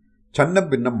 ചന്നം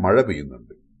ഭിന്നം മഴ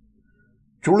പെയ്യുന്നുണ്ട്.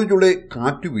 ചുളുചുളെ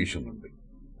കാറ്റു വീശുന്നുണ്ട്.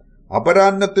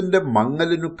 അപരാഹ്നത്തിന്റെ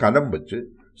മങ്ങലിനു കലം വെച്ച്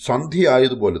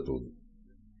സന്ധ്യയായതുപോലെ തോന്നി.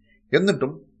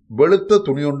 എന്നിട്ടും വെളുത്ത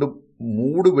തുണികൊണ്ട്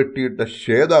മൂട് വെട്ടിയിട്ട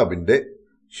ശ്വേതാവിന്റെ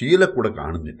ശീലക്കുട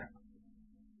കാണുന്നില്ല.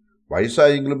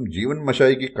 വയസ്സായെങ്കിലും ജീവൻ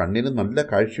മശായിക്ക് കണ്ണിന് നല്ല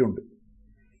കാഴ്ചയുണ്ട്.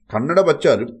 കണ്ണട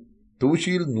വച്ചാലും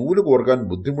തൂശിയിൽ നൂല് കോർക്കാൻ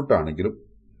ബുദ്ധിമുട്ടാണെങ്കിലും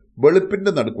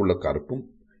വെളുപ്പിന്റെ നടുക്കുള്ള കറുപ്പും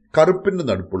കറുപ്പിന്റെ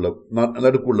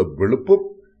നടുക്കുള്ള വെളുപ്പും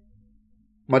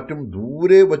മറ്റും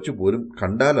ദൂരെ വച്ചു പോലും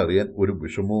കണ്ടാലറിയാൻ ഒരു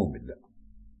വിഷമവുമില്ല.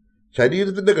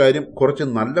 ശരീരത്തിന്റെ കാര്യം കുറച്ച്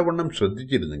നല്ലവണ്ണം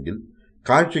ശ്രദ്ധിച്ചിരുന്നെങ്കിൽ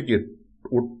കാഴ്ചയ്ക്ക്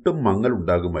ഒട്ടും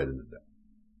മങ്ങലുണ്ടാകുമായിരുന്നില്ല.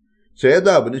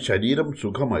 സേതാവിന് ശരീരം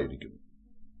സുഖമായിരിക്കുന്നു.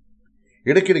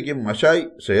 ഇടയ്ക്കിടയ്ക്ക് മശായി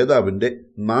സേതാവിന്റെ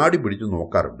നാടി പിടിച്ചു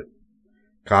നോക്കാറുണ്ട്.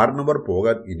 കാരണവർ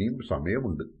പോകാൻ ഇനിയും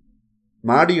സമയമുണ്ട്.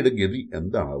 നാടിയുടെ ഗതി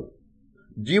എന്താണാവും?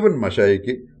 ജീവൻ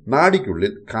മശായിക്ക്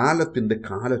നാടിക്കുള്ളിൽ കാലത്തിന്റെ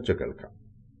കാലൊച്ച കേൾക്കാം.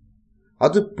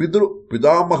 അത്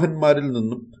പിതാമഹന്മാരിൽ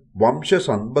നിന്നും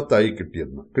വംശസമ്പത്തായി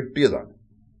കിട്ടിയതാണ്.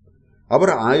 അവർ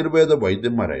ആയുർവേദ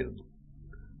വൈദ്യന്മാരായിരുന്നു.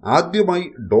 ആദ്യമായി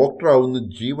ഡോക്ടറാവുന്ന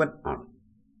ജീവൻ ആണ്.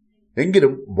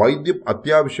 എങ്കിലും വൈദ്യം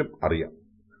അത്യാവശ്യം അറിയാം.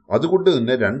 അതുകൊണ്ട്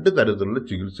തന്നെ 2 തരത്തിലുള്ള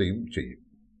ചികിത്സയും ചെയ്യും.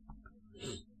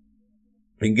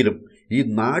 എങ്കിലും ഈ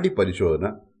നാഡി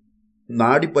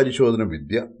പരിശോധന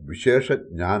വിദ്യ വിശേഷ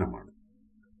ജ്ഞാനമാണ്.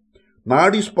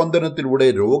 നാഡീസ്പന്ദനത്തിലൂടെ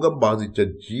രോഗം ബാധിച്ച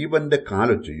ജീവന്റെ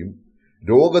കാലൊച്ചയും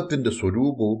രോഗത്തിന്റെ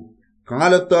സ്വരൂപവും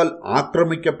കാലത്താൽ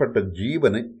ആക്രമിക്കപ്പെട്ട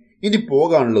ജീവന് ഇനി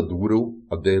പോകാനുള്ള ദൂരവും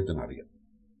അദ്ദേഹത്തിന് അറിയാം.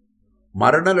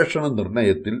 മരണലക്ഷണ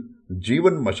നിർണയത്തിൽ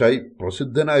ജീവൻ മശായി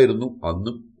പ്രസിദ്ധനായിരുന്നു.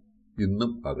 അന്നും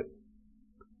ഇന്നും അതെ.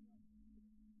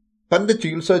 തന്റെ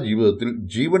ചികിത്സാ ജീവിതത്തിൽ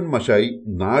ജീവൻ മഷായി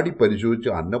നാടി പരിശോധിച്ച്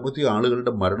അനവധി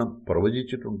ആളുകളുടെ മരണം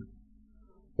പ്രവചിച്ചിട്ടുണ്ട്.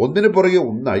 ഒന്നിനു പുറകെ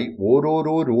ഒന്നായി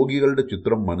ഓരോരോ രോഗികളുടെ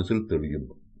ചിത്രം മനസ്സിൽ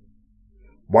തെളിയുന്നു.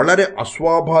 വളരെ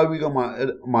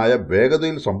അസ്വാഭാവികമായ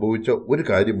വേഗതയിൽ സംഭവിച്ച ഒരു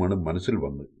കാര്യമാണ് മനസ്സിൽ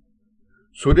വന്നത്.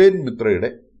 സുരേൻ മിത്രയുടെ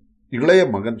ഇളയ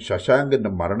മകൻ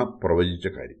ശശാങ്കന്റെ മരണം പ്രവചിച്ച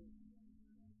കാര്യം.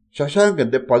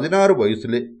 ശശാങ്കന്റെ 16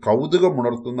 വയസ്സിലെ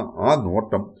കൗതുകമുണർത്തുന്ന ആ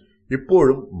നോട്ടം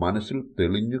ഇപ്പോഴും മനസ്സിൽ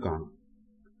തെളിഞ്ഞു കാണും.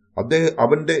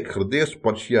 അവന്റെ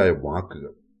ഹൃദയസ്പർശിയായ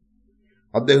വാക്കുകൾ.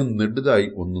 അദ്ദേഹം നെടുതായി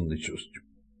ഒന്ന് നിശ്വസിച്ചു.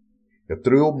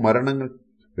 എത്രയോ മരണങ്ങൾ,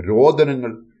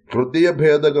 രോദനങ്ങൾ,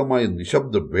 ഹൃദയഭേദകമായ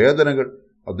നിശബ്ദ വേദനകൾ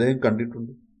അദ്ദേഹം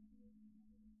കണ്ടിട്ടുണ്ട്.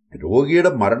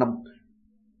 രോഗിയുടെ മരണം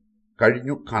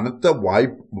കഴിഞ്ഞു കനത്ത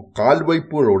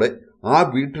കാൽവയ്പുകളോടെ ആ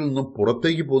വീട്ടിൽ നിന്നും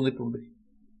പുറത്തേക്ക് പോന്നിട്ടുണ്ട്.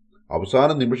 അവസാന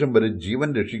നിമിഷം വരെ ജീവൻ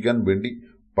രക്ഷിക്കാൻ വേണ്ടി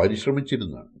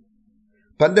പരിശ്രമിച്ചിരുന്നതാണ്.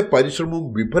 തന്റെ പരിശ്രമം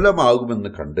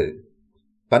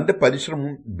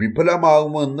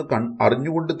വിഫലമാകുമെന്ന്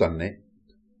അറിഞ്ഞുകൊണ്ട് തന്നെ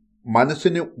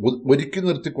മനസ്സിനെ ഒരുക്കി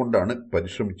നിർത്തിക്കൊണ്ടാണ്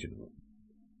പരിശ്രമിച്ചിരുന്നത്.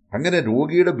 അങ്ങനെ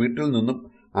രോഗിയുടെ വീട്ടിൽ നിന്നും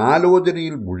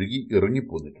ആലോചനയിൽ മുഴുകി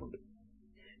ഇറങ്ങിപ്പോന്നിട്ടുണ്ട്.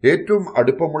 ഏറ്റവും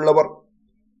അടുപ്പമുള്ളവർ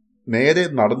നേരെ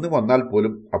നടന്നു വന്നാൽ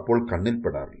പോലും അപ്പോൾ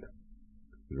കണ്ണിൽപ്പെടാറില്ല.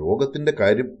 രോഗത്തിന്റെ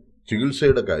കാര്യം,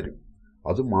 ചികിത്സയുടെ കാര്യം,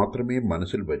 അതുമാത്രമേ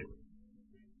മനസ്സിൽ വരൂ.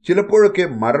 ചിലപ്പോഴൊക്കെ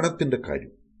മരണത്തിന്റെ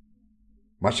കാര്യം.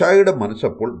 മഷായിയുടെ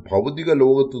മനസ്സപ്പോൾ ഭൗതിക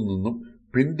ലോകത്തു നിന്നും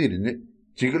പിന്തിരിഞ്ഞ്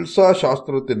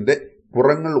ചികിത്സാശാസ്ത്രത്തിന്റെ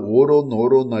പുറങ്ങൾ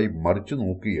ഓരോന്നോരോന്നായി മറിച്ചു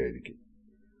നോക്കുകയായിരിക്കും.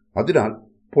 അതിനാൽ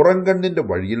പുറംകണ്ണിന്റെ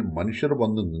വഴിയിൽ മനുഷ്യർ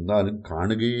വന്ന് നിന്നാലും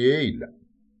കാണുകയേയില്ല.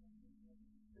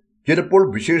 ചിലപ്പോൾ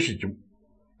വിശേഷിച്ചും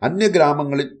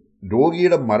അന്യഗ്രാമങ്ങളിൽ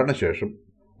രോഗിയുടെ മരണശേഷം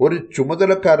ഒരു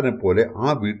ചുമതലക്കാരനെ പോലെ ആ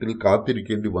വീട്ടിൽ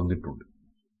കാത്തിരിക്കേണ്ടി വന്നിട്ടുണ്ട്.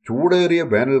 ചൂടേറിയ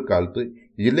വേനൽക്കാലത്ത്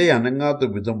ഇലയനങ്ങാത്ത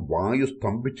വിധം വായു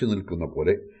സ്തംഭിച്ചു നിൽക്കുന്ന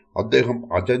പോലെ അദ്ദേഹം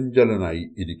അചഞ്ചലനായി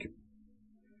ഇരിക്കും.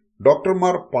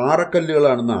 ഡോക്ടർമാർ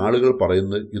പാറക്കല്ലുകളാണെന്ന് ആളുകൾ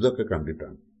പറയുന്നത് ഇതൊക്കെ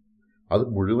കണ്ടിട്ടാണ്. അത്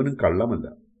മുഴുവനും കള്ളമല്ല.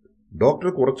 ഡോക്ടർ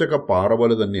കുറച്ചൊക്കെ പാറ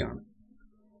പോലെ തന്നെയാണ്.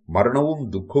 മരണവും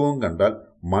ദുഃഖവും കണ്ടാൽ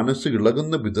മനസ്സ്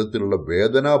ഇളകുന്ന വിധത്തിലുള്ള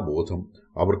വേദനാബോധം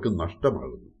അവർക്ക്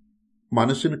നഷ്ടമാകുന്നു.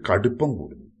 മനസ്സിന് കടുപ്പം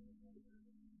കൂടുന്നു.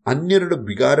 അന്യരുടെ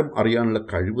വികാരം അറിയാനുള്ള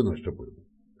കഴിവ് നഷ്ടപ്പെടുന്നു.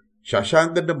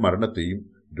 ശശാങ്കന്റെ മരണത്തെയും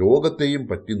രോഗത്തെയും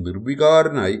പറ്റി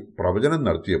നിർവികാരനായി പ്രവചനം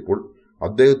നടത്തിയപ്പോൾ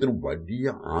അദ്ദേഹത്തിന് വലിയ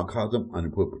ആഘാതം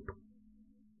അനുഭവപ്പെട്ടു.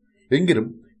 എങ്കിലും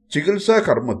ചികിത്സാ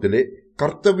കർമ്മത്തിലെ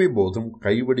കർത്തവ്യബോധം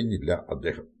കൈവടിഞ്ഞില്ല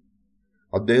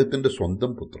അദ്ദേഹത്തിന്റെ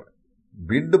സ്വന്തം പുത്രൻ.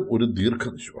 വീണ്ടും ഒരു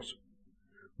ദീർഘനിശ്വാസം,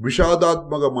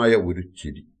 വിഷാദാത്മകമായ ഒരു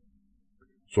ചിരി.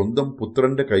 സ്വന്തം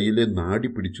പുത്രന്റെ കയ്യിലെ നാടി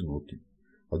പിടിച്ചു നോക്കി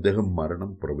അദ്ദേഹം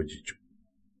മരണം പ്രവചിച്ചു.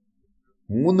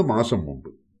 3 മാസം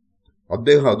മുമ്പ്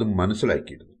അദ്ദേഹം അത്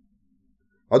മനസ്സിലാക്കിയിരുന്നു.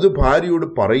 അത് ഭാര്യയോട്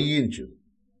പറയുകയും ചെയ്തു.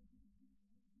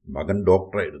 മകൻ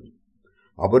ഡോക്ടറായിരുന്നു.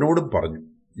 അവനോടും പറഞ്ഞു,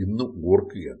 ഇന്ന്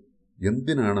ഓർക്കുകയാണ്,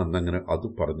 എന്തിനാണ് അന്നങ്ങനെ അത്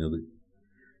പറഞ്ഞത്?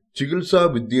 ചികിത്സാ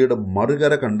വിദ്യയുടെ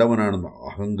മറുകര കണ്ടവനാണെന്ന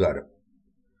അഹങ്കാരം.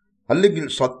 അല്ലെങ്കിൽ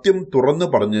സത്യം തുറന്നു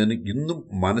പറഞ്ഞതിന് ഇന്നും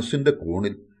മനസ്സിന്റെ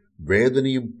കോണിൽ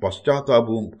വേദനയും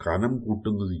പശ്ചാത്താപവും കനം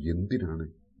കൂട്ടുന്നത് എന്തിനാണ്?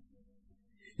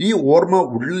 ഈ ഓർമ്മ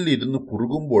ഉള്ളിലിരുന്ന്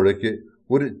കുറുകുമ്പോഴേക്ക്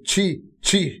ഒരു ഛീ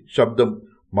ഛീ ശബ്ദം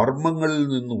മർമ്മങ്ങളിൽ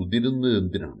നിന്ന് ഉതിരുന്നത്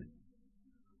എന്തിനാണ്?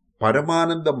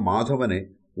 പരമാനന്ദ മാധവനെ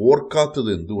ഓർക്കാത്തത്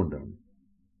എന്തുകൊണ്ടാണ്?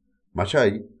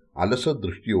 മഷായി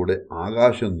അലസദൃഷ്ടിയോടെ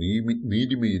ആകാശ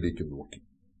നീലിമയിലേക്ക് നോക്കി.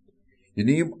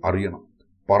 ഇനിയും അറിയണം,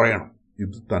 പറയണം.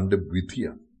 ഇത് തൻ്റെ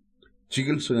വിധിയാണ്.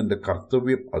 ചികിത്സകന്റെ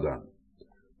കർത്തവ്യം അതാണ്.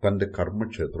 തൻ്റെ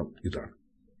കർമ്മക്ഷേത്രം ഇതാണ്.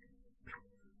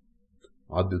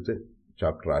 ആദ്യത്തെ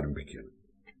ചാപ്റ്റർ ആരംഭിക്കുകയാണ്.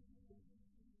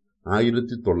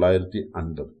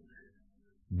 1950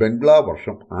 ബംഗ്ലാ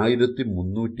വർഷം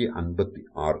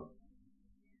 1356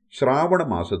 ശ്രാവണ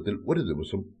മാസത്തിൽ ഒരു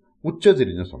ദിവസം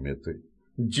ഉച്ചതിരിഞ്ഞ സമയത്ത്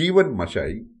ജീവൻ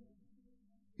മഷായി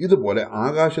ഇതുപോലെ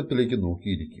ആകാശത്തിലേക്ക്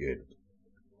നോക്കിയിരിക്കുകയായിരുന്നു.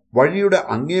 വഴിയുടെ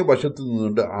അങ്ങേ വശത്ത്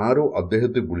നിന്നുകൊണ്ട് ആരോ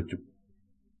അദ്ദേഹത്തെ വിളിച്ചു.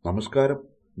 നമസ്കാരം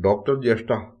ഡോക്ടർ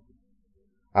ജ്യേഷ്ഠ.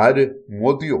 ആര്?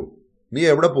 മോദിയോ? നീ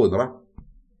എവിടെ പോകുന്നടാ?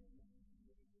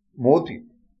 മോദി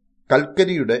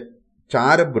കൽക്കരിയുടെ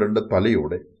ചാരം പുരണ്ട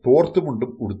തലയോടെ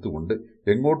തോർത്തുമുണ്ടും ഉടുത്തുകൊണ്ട്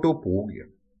എങ്ങോട്ടോ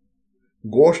പോവുകയാണ്.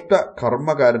 ഗോഷ്ഠ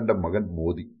കർമ്മകാരന്റെ മകൻ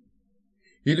മോദി.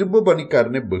 ഇരുമ്പ്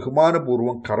പണിക്കാരനെ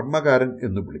ബഹുമാനപൂർവ്വം കർമ്മകാരൻ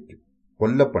എന്ന് വിളിക്കും.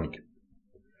 കൊല്ലപ്പണിക്ക്.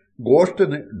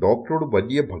 ഗോഷ്ഠന് ഡോക്ടറോട്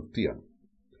വലിയ ഭക്തിയാണ്.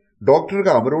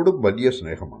 ഡോക്ടർക്ക് അവരോടും വലിയ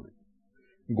സ്നേഹമാണ്.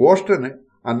 ഗോഷ്ഠന്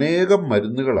അനേകം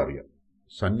മരുന്നുകൾ അറിയാം.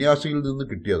 സന്യാസിയിൽ നിന്ന്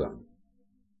കിട്ടിയതാണ്.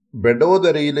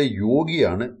 ബഡോദരയിലെ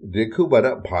യോഗിയാണ് രഘുവര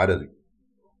ഭാരതി.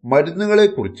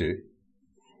 മരുന്നുകളെക്കുറിച്ച്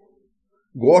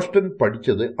ഗോഷ്ഠൻ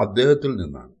പഠിച്ചത് അദ്ദേഹത്തിൽ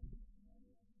നിന്നാണ്.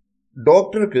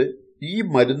 ഡോക്ടർക്ക് ഈ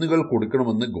മരുന്നുകൾ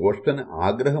കൊടുക്കണമെന്ന് ഗോഷ്ഠന്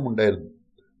ആഗ്രഹമുണ്ടായിരുന്നു.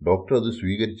 ഡോക്ടർ അത്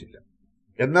സ്വീകരിച്ചില്ല.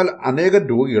 എന്നാൽ അനേകം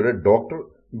രോഗികളെ ഡോക്ടർ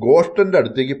ഗോഷ്ടന്റെ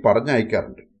അടുത്തേക്ക്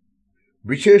പറഞ്ഞയക്കാറുണ്ട്,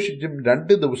 വിശേഷിച്ചും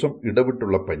 2 ദിവസം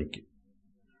ഇടവിട്ടുള്ള പനിക്ക്.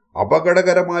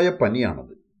 അപകടകരമായ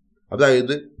പനിയാണത്,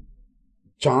 അതായത്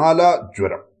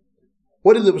ചാലാജ്വരം.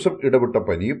 1 ദിവസം ഇടവിട്ട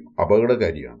പനിയും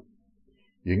അപകടകാരിയാണ്,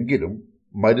 എങ്കിലും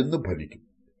മരുന്ന് ഫലിക്കും.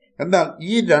 എന്നാൽ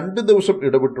ഈ 2 ദിവസം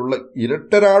ഇടവിട്ടുള്ള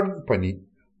ഇരട്ടരാടൻ പനി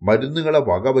മരുന്നുകളെ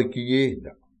വകവയ്ക്കുകയില്ല,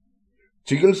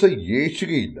 ചികിത്സ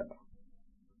യേശുകയില്ല.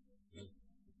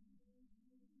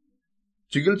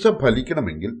 ചികിത്സ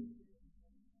ഫലിക്കണമെങ്കിൽ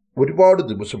ഒരുപാട്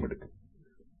ദിവസമെടുക്കും.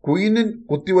 ക്വീനിൻ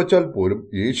കുത്തിവച്ചാൽ പോലും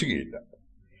യേശുകയില്ല.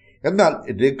 എന്നാൽ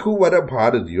രഘുവര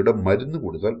ഭാരതിയുടെ മരുന്ന്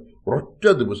കൊടുത്താൽ ഒറ്റ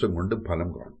ദിവസം കൊണ്ട് ഫലം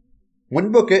കാണും.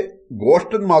 മുൻപൊക്കെ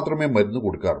ഗോഷ്ടൻ മാത്രമേ മരുന്ന്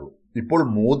കൊടുക്കാറുള്ളൂ, ഇപ്പോൾ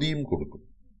മോദിയും കൊടുക്കും.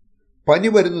 പനി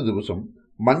വരുന്ന ദിവസം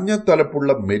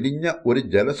മഞ്ഞത്തലപ്പുള്ള മെലിഞ്ഞ ഒരു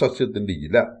ജലസസ്യത്തിന്റെ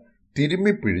ഇല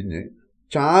തിരുമ്മിപ്പിഴിഞ്ഞ്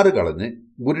ചാറ് കളഞ്ഞ്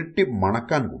ഉരുട്ടി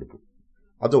മണക്കാൻ കൊടുക്കും.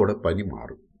 അതോടെ പനി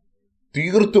മാറും,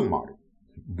 തീർത്തും മാറും.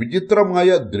 വിചിത്രമായ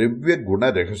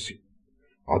ദ്രവ്യഗുണരഹസ്യം,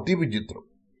 അതിവിചിത്രം.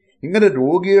 ഇങ്ങനെ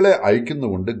രോഗികളെ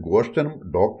അയക്കുന്നുകൊണ്ട് ഗോഷ്ടനും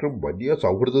ഡോക്ടറും വലിയ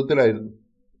സൗഹൃദത്തിലായിരുന്നു.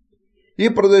 ഈ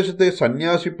പ്രദേശത്തെ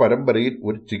സന്യാസി പരമ്പരയിൽ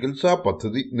ഒരു ചികിത്സാ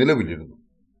പദ്ധതി നിലവിലിരുന്നു,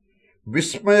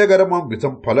 വിസ്മയകരമാം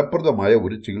വിധം ഫലപ്രദമായ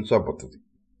ഒരു ചികിത്സാ പദ്ധതി.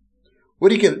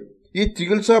 ഒരിക്കൽ ഈ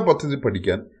ചികിത്സാ പദ്ധതി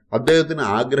പഠിക്കാൻ അദ്ദേഹത്തിന്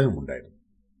ആഗ്രഹമുണ്ടായിരുന്നു.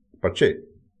 പക്ഷേ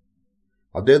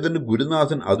അദ്ദേഹത്തിന്റെ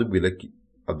ഗുരുനാഥൻ അത് വിലക്കി.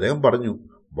 അദ്ദേഹം പറഞ്ഞു,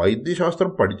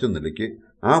 വൈദ്യശാസ്ത്രം പഠിച്ച നിലയ്ക്ക്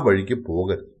ആ വഴിക്ക്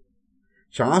പോകരുത്.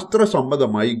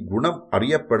 ശാസ്ത്രസമ്മതമായി ഗുണം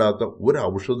അറിയപ്പെടാത്ത ഒരു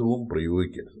ഔഷധവും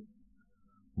പ്രയോഗിക്കരുത്.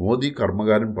 മോദി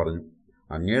കർമ്മകാരൻ പറഞ്ഞു,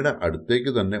 അങ്ങയുടെ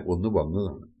അടുത്തേക്ക് തന്നെ ഒന്ന്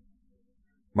വന്നതാണ്.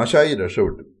 മഷായി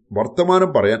രക്ഷപ്പെട്ടു. വർത്തമാനം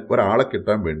പറയാൻ ഒരാളെ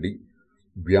കിട്ടാൻ വേണ്ടി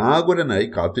വ്യാകുലനായി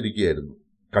കാത്തിരിക്കുകയായിരുന്നു.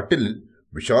 കട്ടിലിൽ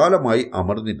വിശാലമായി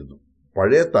അമർന്നിരുന്നു.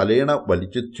 പഴയ തലയണ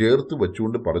വലിച്ച് ചേർത്ത്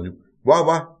വെച്ചുകൊണ്ട് പറഞ്ഞു, വാ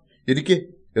വാ ഇരിക്കെ,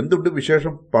 എന്തുണ്ട്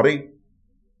വിശേഷം, പറയും.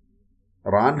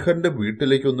 റാൻഹന്റെ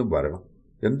വീട്ടിലേക്കൊന്ന് വരണം.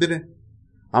 എന്തിന്?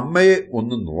 അമ്മയെ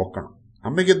ഒന്ന് നോക്കണം.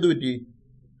 അമ്മയ്ക്ക് എന്തു പറ്റി?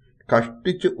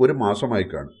 കഷ്ടിച്ച് 1 മാസമായി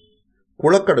കാണും.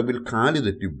 കുളക്കടവിൽ കാലി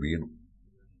തെറ്റി വീണു.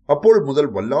 അപ്പോൾ മുതൽ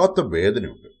വല്ലാത്ത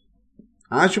വേദനയുണ്ട്.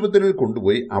 ആശുപത്രിയിൽ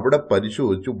കൊണ്ടുപോയി അവിടെ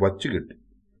പരിശോധിച്ച് വച്ചുകെട്ടി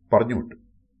പറഞ്ഞു വിട്ടു.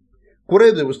 കുറെ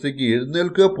ദിവസത്തേക്ക്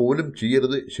എഴുന്നേൽക്കുക പോലും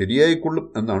ചെയ്യരുത്, ശരിയായിക്കൊള്ളും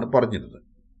എന്നാണ് പറഞ്ഞിരുന്നത്.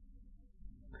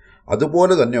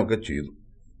 അതുപോലെ തന്നെയൊക്കെ ചെയ്തു.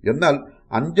 എന്നാൽ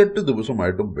 5-8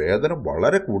 ദിവസമായിട്ടും വേദന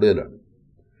വളരെ കൂടുതലാണ്.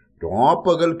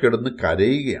 രാപ്പകൽ കിടന്ന്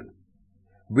കരയുകയാണ്.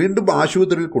 വീണ്ടും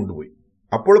ആശുപത്രിയിൽ കൊണ്ടുപോയി.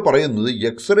 അപ്പോൾ പറയുന്നത്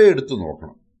എക്സ്റേ എടുത്ത്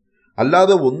നോക്കണം,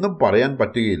 അല്ലാതെ ഒന്നും പറയാൻ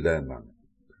പറ്റുകയില്ല എന്നാണ്.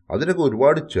 അതിനൊക്കെ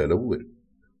ഒരുപാട് ചെലവ് വരും,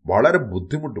 വളരെ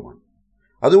ബുദ്ധിമുട്ടുമാണ്.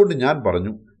 അതുകൊണ്ട് ഞാൻ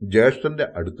പറഞ്ഞു, ജ്യേഷ്ഠന്റെ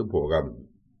അടുത്ത് പോകാമെന്ന്.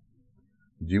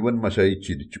 ജീവൻ മഷായി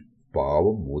ചിരിച്ചു.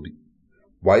 പാവം മോദി.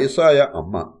 വയസ്സായ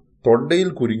അമ്മ തൊണ്ടയിൽ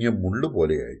കുരുങ്ങിയ മുള്ളു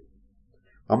പോലെയായി.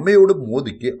 അമ്മയോട്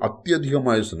മോദിക്ക്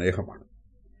അത്യധികമായ സ്നേഹമാണ്.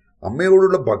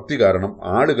 അമ്മയോടുള്ള ഭക്തി കാരണം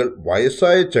ആളുകൾ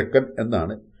വയസ്സായ ചെക്കൻ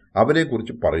എന്നാണ്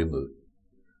അവനെക്കുറിച്ച് പറയുന്നത്.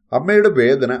 അമ്മയുടെ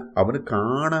വേദന അവന്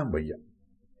കാണാൻ വയ്യ.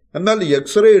 എന്നാൽ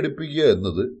എക്സ്റേ എടുപ്പിക്കുക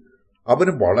എന്നത്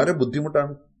അവന് വളരെ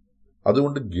ബുദ്ധിമുട്ടാണ്.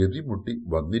 അതുകൊണ്ട് ഗതിമുട്ടി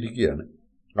വന്നിരിക്കുകയാണ്.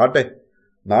 ആട്ടെ,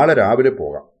 നാളെ രാവിലെ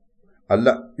പോകാം. അല്ല,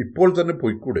 ഇപ്പോൾ തന്നെ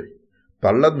പോയിക്കൂടെ?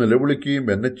 തള്ള നിലവിളിക്കുകയും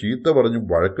എന്നെ ചീത്ത പറഞ്ഞും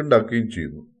വഴക്കുണ്ടാക്കുകയും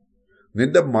ചെയ്യുന്നു.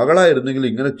 നിന്റെ മകളായിരുന്നെങ്കിൽ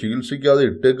ഇങ്ങനെ ചികിത്സിക്കാതെ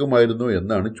ഇട്ടേക്കുമായിരുന്നോ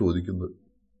എന്നാണ് ചോദിക്കുന്നത്.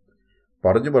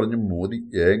 പറഞ്ഞു മോദി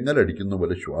ഏങ്ങലടിക്കുന്ന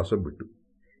പോലെ ശ്വാസം വിട്ടു.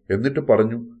 എന്നിട്ട്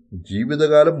പറഞ്ഞു,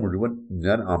 ജീവിതകാലം മുഴുവൻ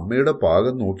ഞാൻ അമ്മയുടെ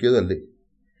പാകം നോക്കിയതല്ലേ,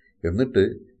 എന്നിട്ട്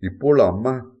ഇപ്പോൾ അമ്മ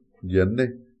എന്നെ.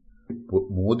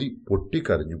 മോദി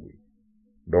പൊട്ടിക്കരഞ്ഞുപോയി.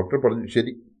 ഡോക്ടർ പറഞ്ഞു,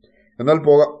 ശരി, എന്നാൽ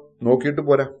പോകാം, നോക്കിയിട്ട്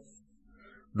പോരാ.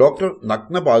 ഡോക്ടർ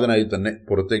നഗ്നപാതനായി തന്നെ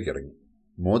പുറത്തേക്ക് ഇറങ്ങി.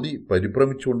 മോദി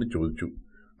പരിഭ്രമിച്ചുകൊണ്ട് ചോദിച്ചു,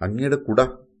 അങ്ങയുടെ കുട?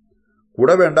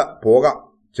 കുട വേണ്ട, പോകാം.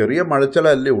 ചെറിയ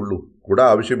മഴച്ചലല്ലേ ഉള്ളൂ, കുട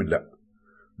ആവശ്യമില്ല.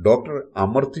 ഡോക്ടർ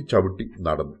അമർത്തി ചവിട്ടി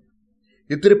നടന്നു.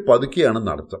 ഇത്തിരി പതുക്കെയാണ്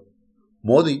നടത്തം.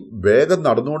 മോദി വേഗം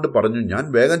നടന്നുകൊണ്ട് പറഞ്ഞു, ഞാൻ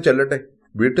വേഗം ചെല്ലട്ടെ,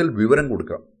 വീട്ടിൽ വിവരം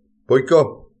കൊടുക്കാം. പൊയ്ക്കോ.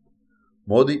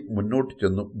 മോദി മുന്നോട്ട്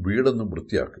ചെന്നു വീടൊന്ന്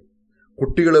വൃത്തിയാക്കി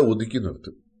കുട്ടികളെ ഒതുക്കി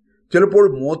നിർത്തും. ചിലപ്പോൾ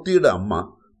മോത്തിയുടെ അമ്മ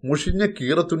മുഷിഞ്ഞ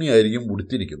കീറത്തുണിയായിരിക്കും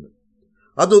ഉടുത്തിരിക്കുന്നത്.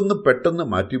 അതൊന്ന് പെട്ടെന്ന്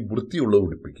മാറ്റി വൃത്തിയുള്ള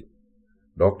ഉടുപ്പിക്കും.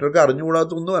 ഡോക്ടർക്ക്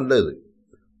അറിഞ്ഞുകൂടാത്തൊന്നും അല്ല ഇത്.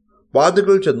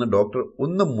 വാതിലുകൾ ചെന്ന് ഡോക്ടർ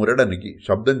ഒന്ന് മുരടനക്കി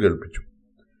ശബ്ദം കേൾപ്പിച്ചു.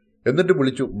 എന്നിട്ട്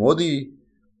വിളിച്ചു, മോദി.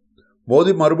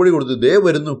 മോദി മറുപടി കൊടുത്തു, ദേ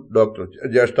വരുന്നു ഡോക്ടർ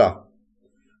ജ്യേഷ്ഠ.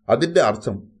 അതിൻ്റെ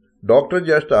അർത്ഥം, ഡോക്ടർ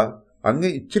ജ്യേഷ്ഠ, അങ്ങ്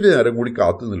ഇച്ചിരി നേരം കൂടി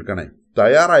കാത്തു നിൽക്കണേ,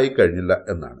 തയ്യാറായി കഴിഞ്ഞില്ല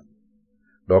എന്നാണ്.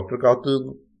 ഡോക്ടർ കാത്തു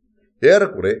നിന്നു.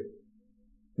 ഏറെക്കുറെ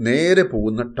നേരെ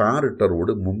പോകുന്ന ടാറിട്ട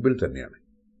റോഡ് മുമ്പിൽ തന്നെയാണ്.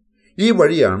 ഈ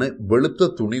വഴിയാണ് വെളുത്ത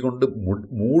തുണി കൊണ്ട്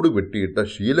മൂട് വെട്ടിയിട്ട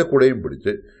ശീലക്കുടയും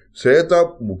പിടിച്ച്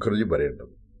സേതാബ് മുഖർജി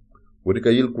വരേണ്ടത്. ഒരു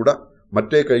കൈയിൽ കുട,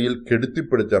 മറ്റേ കൈയിൽ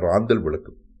കെടുത്തിപ്പിടിച്ച റാന്തൽ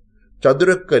വിളക്കും,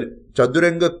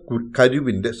 ചതുരംഗ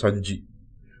കരുവിൻ്റെ സഞ്ചി.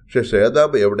 പക്ഷെ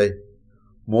സേതാബ് എവിടെ?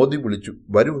 മോദി വിളിച്ചു.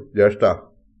 വരൂ ജ്യേഷ്ഠ.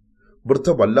 വൃദ്ധ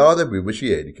വല്ലാതെ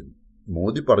വിവശയായിരിക്കുന്നു.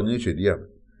 മോദി പറഞ്ഞത് ശരിയാണ്.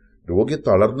 രോഗി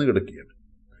തളർന്നു കിടക്കുകയാണ്.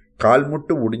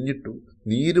 കാൽമുട്ട് ഒടിഞ്ഞിട്ടു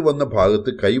നീര് വന്ന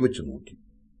ഭാഗത്ത് കൈവച്ച് നോക്കി.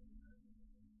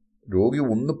 രോഗി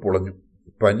ഒന്ന് പൊളഞ്ഞു.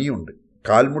 പനിയുണ്ട്.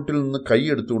 കാൽമുട്ടിൽ നിന്ന് കൈ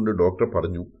എടുത്തുകൊണ്ട് ഡോക്ടർ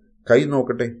പറഞ്ഞു, കൈ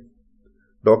നോക്കട്ടെ.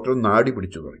 ഡോക്ടർ നാടി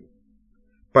പിടിച്ചു തുടങ്ങി.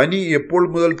 പനി എപ്പോൾ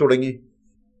മുതൽ തുടങ്ങി?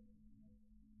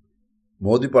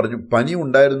 മോദി പറഞ്ഞു, പനി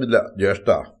ഉണ്ടായിരുന്നില്ല ജ്യേഷ്ഠ.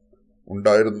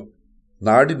 ഉണ്ടായിരുന്നു.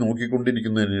 നാടി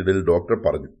നോക്കിക്കൊണ്ടിരിക്കുന്നതിനിടയിൽ ഡോക്ടർ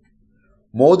പറഞ്ഞു.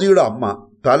 മോദിയുടെ അമ്മ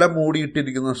തല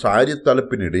മൂടിയിട്ടിരിക്കുന്ന സാരി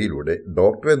തലപ്പിനിടയിലൂടെ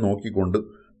ഡോക്ടറെ നോക്കിക്കൊണ്ട്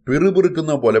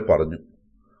പിറുപിറുക്കുന്ന പോലെ പറഞ്ഞു,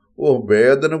 ഓ,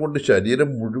 വേദന കൊണ്ട് ശരീരം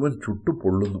മുഴുവൻ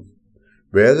ചുട്ടുപൊള്ളുന്നു.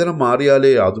 വേദന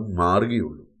മാറിയാലേ അതും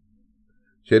മാറുകയുള്ളൂ.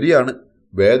 ശരിയാണ്,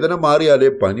 വേദന മാറിയാലേ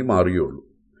പനി മാറുകയുള്ളൂ.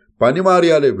 പനി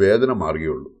മാറിയാലേ വേദന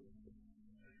മാറുകയുള്ളൂ.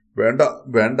 വേണ്ട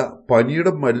വേണ്ട,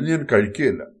 പനിയുടെ മരുന്ന് ഞാൻ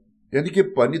കഴിക്കുകയില്ല. എനിക്ക്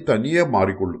പനി തനിയെ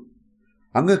മാറിക്കൊള്ളും.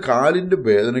 അങ്ങ് കാലിൻ്റെ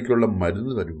വേദനയ്ക്കുള്ള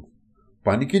മരുന്ന് തരൂ.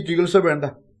 പനിക്ക് ചികിത്സ വേണ്ട,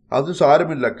 അത്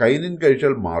സാരമില്ല. കൈനിൻ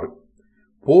കഴിച്ചാൽ മാറും.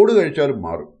 പോട് കഴിച്ചാലും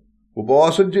മാറും.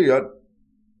 ഉപവാസം ചെയ്യാൻ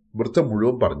വൃദ്ധ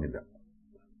മുഴുവൻ പറഞ്ഞില്ല.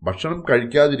 ഭക്ഷണം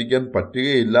കഴിക്കാതിരിക്കാൻ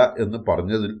പറ്റുകയില്ല എന്ന്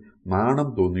പറഞ്ഞതിൽ നാണം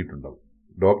തോന്നിയിട്ടുണ്ടാവും.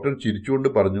 ഡോക്ടർ ചിരിച്ചുകൊണ്ട്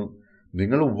പറഞ്ഞു,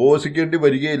 നിങ്ങൾ ഉപവസിക്കേണ്ടി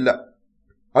വരികയില്ല.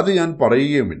 അത് ഞാൻ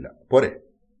പറയുകയുമില്ല. പോരെ,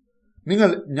 നിങ്ങൾ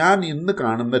ഞാൻ ഇന്ന്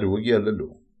കാണുന്ന രോഗിയല്ലല്ലോ.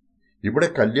 ഇവിടെ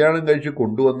കല്യാണം കഴിച്ച്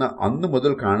കൊണ്ടുവന്ന അന്ന്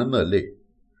മുതൽ കാണുന്നതല്ലേ.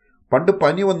 പണ്ട്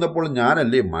പനി വന്നപ്പോൾ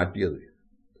ഞാനല്ലേ മാറ്റിയത്.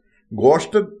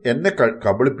 ഗോഷ്ടൻ എന്നെ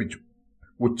കബളിപ്പിച്ചു.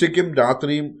 ഉച്ചയ്ക്കും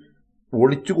രാത്രിയും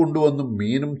ഒളിച്ചു കൊണ്ടുവന്ന്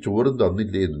മീനും ചോറും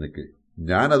തന്നില്ലേ നിനക്ക്?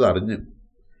 ഞാനതറിഞ്ഞ്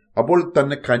അപ്പോൾ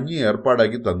തന്നെ കഞ്ഞി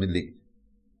ഏർപ്പാടാക്കി തന്നില്ലേ?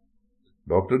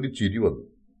 ഡോക്ടർക്ക് ചിരി വന്നു.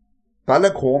 തല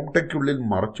ഖോംട്ടയ്ക്കുള്ളിൽ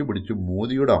മറച്ചു പിടിച്ച്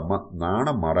മോദിയുടെ അമ്മ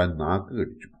നാണം മാറാൻ നാക്ക്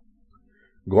കടിച്ചു.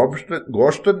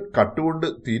 ഗോഷ്ടൻ കട്ടുകൊണ്ട്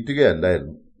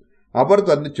തീറ്റുകയല്ലായിരുന്നു, അവർ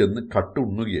തന്നെ ചെന്ന്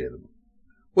കട്ടുണ്ണുകയായിരുന്നു.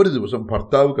 ഒരു ദിവസം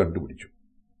ഭർത്താവ് കണ്ടുപിടിച്ചു.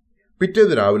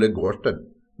 പിറ്റേന്ന് രാവിലെ ഗോഷ്ടൻ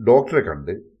ഡോക്ടറെ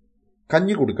കണ്ട്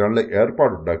കഞ്ഞി കൊടുക്കാനുള്ള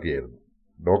ഏർപ്പാടുണ്ടാക്കിയായിരുന്നു.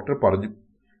 ഡോക്ടർ പറഞ്ഞു,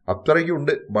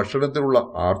 അത്രയ്ക്കുണ്ട് ഭക്ഷണത്തിനുള്ള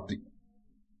ആർത്തി.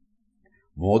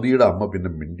 മോദിയുടെ അമ്മ പിന്നെ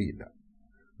മിണ്ടിയില്ല.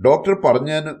 ഡോക്ടർ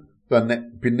പറഞ്ഞതിന് തന്നെ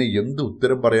പിന്നെ എന്ത്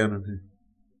ഉത്തരം പറയാനാണ്?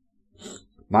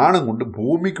 നാണം കൊണ്ട്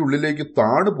ഭൂമിക്കുള്ളിലേക്ക്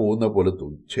താണു പോകുന്ന പോലെ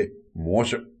തോന്നി.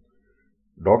 മോശം.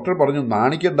 ഡോക്ടർ പറഞ്ഞു,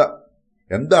 നാണിക്കണ്ട.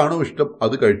 എന്താണോ ഇഷ്ടം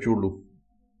അത് കഴിച്ചുള്ളൂ.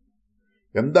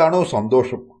 എന്താണോ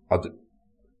സന്തോഷം അത്.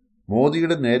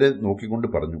 മോദിയുടെ നേരെ നോക്കിക്കൊണ്ട്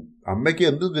പറഞ്ഞു, അമ്മയ്ക്ക്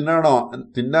എന്ത്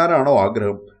തിന്നാനാണോ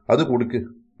ആഗ്രഹം അത് കൊടുക്ക്.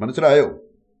 മനസ്സിലായോ?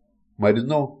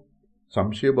 മരുന്നോ?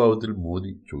 സംശയഭാവത്തിൽ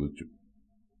മോദി ചോദിച്ചു.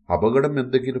 അപകടം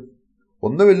എന്തെങ്കിലും?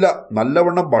 ഒന്നുമില്ല,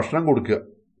 നല്ലവണ്ണം ഭക്ഷണം കൊടുക്കുക.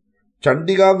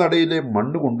 ചണ്ഡികാ നടയിലെ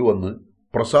മണ്ണ് കൊണ്ടുവന്ന്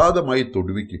പ്രസാദമായി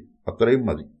തൊടുവിക്ക്. അത്രയും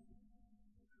മതി.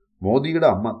 മോദിയുടെ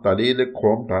അമ്മ തലയിലെ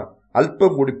ഖോംട്ട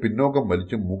അല്പം കൂടി പിന്നോക്കം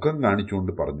വലിച്ച് മുഖം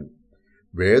കാണിച്ചുകൊണ്ട് പറഞ്ഞു,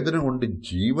 വേദന കൊണ്ട്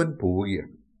ജീവൻ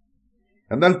പോവുകയാണ്.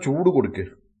 എന്നാൽ ചൂട് കൊടുക്ക്.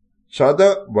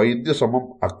 ശതവൈദ്യസമം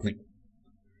അഗ്നി.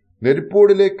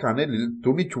 നെരുപ്പോടിലെ കനലിൽ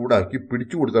തുണി ചൂടാക്കി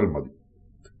പിടിച്ചു കൊടുത്താൽ മതി.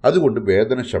 അതുകൊണ്ട്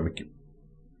വേദന ശമിക്കും.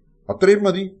 അത്രയും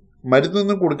മതി.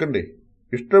 മരുന്നൊന്നും കൊടുക്കണ്ടേ?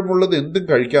 ഇഷ്ടമുള്ളത് എന്തും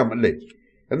കഴിക്കാമല്ലേ?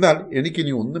 എന്നാൽ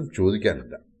എനിക്കിനി ഒന്നും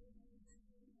ചോദിക്കാനില്ല.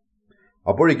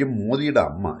 അപ്പോഴേക്കും മോദിയുടെ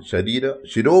അമ്മ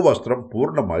ശിരോവസ്ത്രം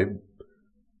പൂർണ്ണമായും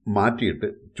മാറ്റിയിട്ട്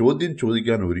ചോദ്യം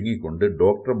ചോദിക്കാൻ ഒരുങ്ങിക്കൊണ്ട്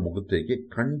ഡോക്ടർ മുഖത്തേക്ക്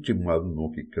കൺചിമ്മാതെ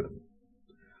നോക്കിക്കിടന്നു.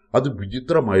 അത്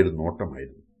വിചിത്രമായൊരു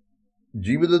നോട്ടമായിരുന്നു.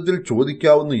 ജീവിതത്തിൽ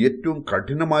ചോദിക്കാവുന്ന ഏറ്റവും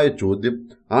കഠിനമായ ചോദ്യം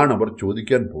ആണവർ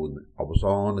ചോദിക്കാൻ പോകുന്നത്.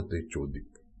 അവസാനത്തെ ചോദ്യം.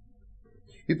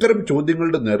 ഇത്തരം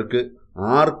ചോദ്യങ്ങളുടെ നേർക്ക്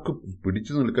ആർക്കും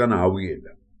പിടിച്ചു നിൽക്കാനാവുകയില്ല.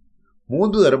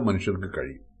 3 തരം മനുഷ്യർക്ക്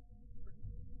കഴിയും.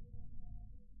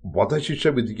 വധശിക്ഷ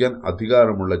വിധിക്കാൻ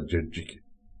അധികാരമുള്ള ജഡ്ജിക്ക്.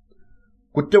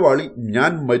 കുറ്റവാളി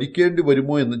ഞാൻ മരിക്കേണ്ടി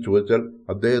വരുമോ എന്ന് ചോദിച്ചാൽ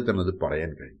അദ്ദേഹത്തിന് അത്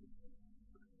പറയാൻ കഴിയും.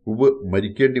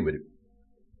 മരിക്കേണ്ടി വരും.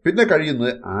 പിന്നെ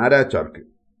കഴിയുന്നത് ആരാച്ചാർക്ക്.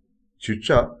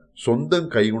 ശിക്ഷ സ്വന്തം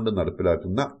കൈകൊണ്ട്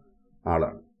നടപ്പിലാക്കുന്ന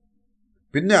ആളാണ്.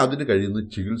 പിന്നെ അതിന് കഴിയുന്നത്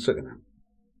ചികിത്സകനാണ്.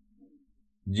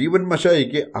 ജീവൻ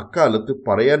മഷായിക്ക് അക്കാലത്ത്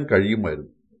പറയാൻ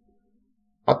കഴിയുമായിരുന്നു.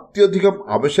 അത്യധികം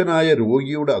അവശനായ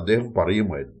രോഗിയോട് അദ്ദേഹം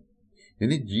പറയുമായിരുന്നു,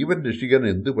 ഇനി ജീവൻ രക്ഷിക്കാൻ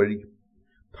എന്ത് വഴി?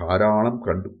 ധാരാളം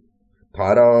കണ്ടു,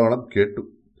 ധാരാളം കേട്ടു,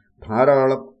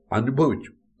 ധാരാളം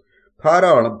അനുഭവിച്ചു,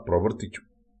 ധാരാളം പ്രവർത്തിച്ചു.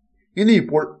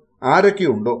 ഇനിയിപ്പോൾ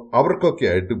ആരൊക്കെയുണ്ടോ അവർക്കൊക്കെ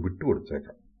ആയിട്ട്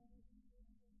വിട്ടുകൊടുത്തേക്കാം.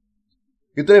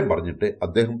 ഇത്രയും പറഞ്ഞിട്ട്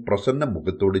അദ്ദേഹം പ്രസന്ന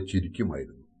മുഖത്തോടെ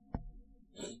ചിരിക്കുമായിരുന്നു.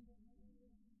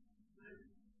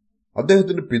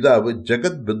 അദ്ദേഹത്തിന്റെ പിതാവ്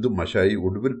ജഗത് ബന്ധു മഷായി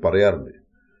ഒടുവിൽ പറയാറുണ്ട്,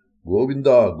 ഗോവിന്ദ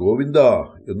ഗോവിന്ദ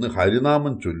എന്ന്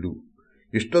ഹരിനാമം ചൊല്ലൂ.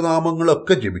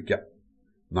 ഇഷ്ടനാമങ്ങളൊക്കെ ജപിക്കാം.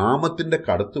 നാമത്തിന്റെ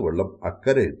കടത്തുവെള്ളം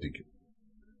അക്കരെ എത്തിക്കും.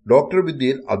 ഡോക്ടർ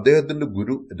വിദ്യയിൽ അദ്ദേഹത്തിന്റെ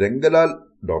ഗുരു രംഗലാൽ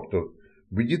ഡോക്ടർ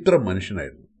വിചിത്ര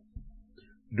മനുഷ്യനായിരുന്നു.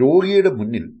 രോഗിയുടെ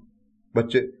മുന്നിൽ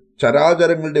വച്ച്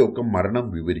ചരാചരങ്ങളുടെയൊക്കെ മരണം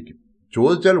വിവരിക്കും.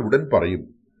 ചോദിച്ചാൽ ഉടൻ പറയും,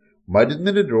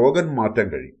 മരുന്നിന് രോഗം മാറ്റാൻ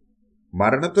കഴിയും,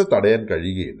 മരണത്തെ തടയാൻ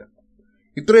കഴിയുകയില്ല.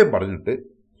 ഇത്രയും പറഞ്ഞിട്ട്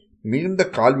നീണ്ട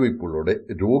കാൽവയ്പുകളോടെ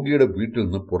രോഗിയുടെ വീട്ടിൽ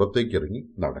നിന്ന് പുറത്തേക്കിറങ്ങി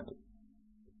നടക്കും.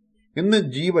 ഇന്ന്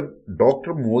ജീവൻ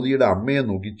ഡോക്ടർ മോദിയുടെ അമ്മയെ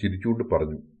നോക്കി ചിരിച്ചുകൊണ്ട്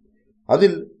പറഞ്ഞു,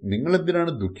 അതിൽ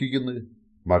നിങ്ങളെന്തിനാണ് ദുഃഖിക്കുന്നത്?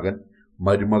 മകൻ,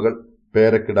 മരുമകൾ,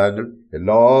 പേരക്കിടാങ്ങൾ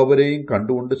എല്ലാവരെയും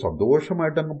കണ്ടുകൊണ്ട്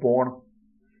സന്തോഷമായിട്ടങ്ങ് പോകണം.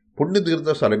 പുണ്യതീർത്ഥ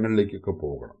സ്ഥലങ്ങളിലേക്കൊക്കെ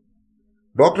പോകണം.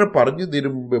 ഡോക്ടർ പറഞ്ഞു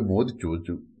തരും മുമ്പേ മോദി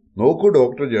ചോദിച്ചു, നോക്കൂ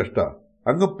ഡോക്ടർ ജ്യേഷ്ഠ,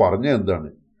 അങ്ങ് പറഞ്ഞ എന്താണ്?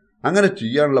 അങ്ങനെ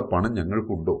ചെയ്യാനുള്ള പണം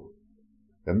ഞങ്ങൾക്കുണ്ടോ?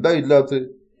 എന്താ ഇല്ലാത്തത്?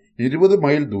 20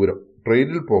 മൈൽ ദൂരം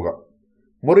ട്രെയിനിൽ പോകാം,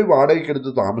 മുറി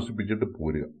വാടകയ്ക്കെടുത്ത് താമസിപ്പിച്ചിട്ട്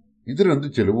പോരുക. ഇതിനെന്ത്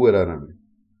ചെലവ് വരാനാണ്?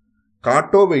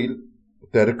 കാട്ടോവയിൽ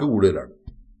തിരക്ക് കൂടുതലാണ്.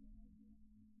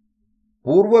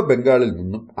 പൂർവ്വ ബംഗാളിൽ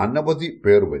നിന്നും അനവധി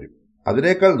പേർ വരും.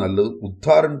 അതിനേക്കാൾ നല്ലത്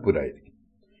ഉദ്ധാരൺപുരായിരിക്കും.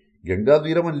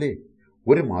 ഗംഗാതീരമല്ലേ?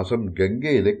 ഒരു മാസം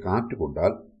ഗംഗയിലെ കാറ്റ്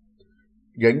കൊണ്ടാൽ,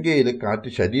 ഗംഗയിലെ കാറ്റ്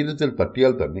ശരീരത്തിൽ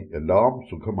തട്ടിയാൽ തന്നെ എല്ലാം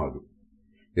സുഖമാകും.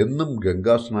 എന്നും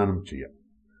ഗംഗാസ്നാനം ചെയ്യാം.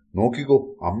 നോക്കിക്കോ,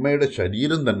 അമ്മയുടെ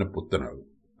ശരീരം തന്നെ പുത്തനാകും.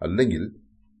 അല്ലെങ്കിൽ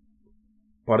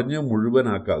പറഞ്ഞു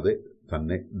മുഴുവനാക്കാതെ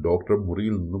തന്നെ ഡോക്ടർ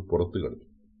മുറിയിൽ നിന്ന് പുറത്തു കളഞ്ഞു.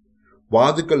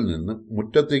 വാതുക്കൽ നിന്ന്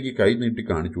മുറ്റത്തേക്ക് കൈ നീട്ടി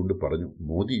കാണിച്ചുകൊണ്ട് പറഞ്ഞു,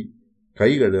 മോദി,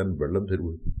 കൈ കഴുകാൻ വെള്ളം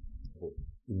തരുമോ?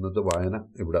 ഇന്നത്തെ വായന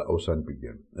ഇവിടെ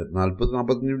അവസാനിപ്പിക്കുകയാണ്.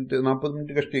 40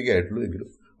 മിനിറ്റ് കഷ്ടിയൊക്കെ ആയിട്ടുള്ളൂ, എങ്കിലും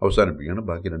അവസാനിപ്പിക്കുകയാണ്.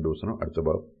 ബാക്കി 2 ദിവസം അടുത്ത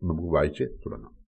ഭാഗം നമുക്ക് വായിച്ച് തുടങ്ങാം.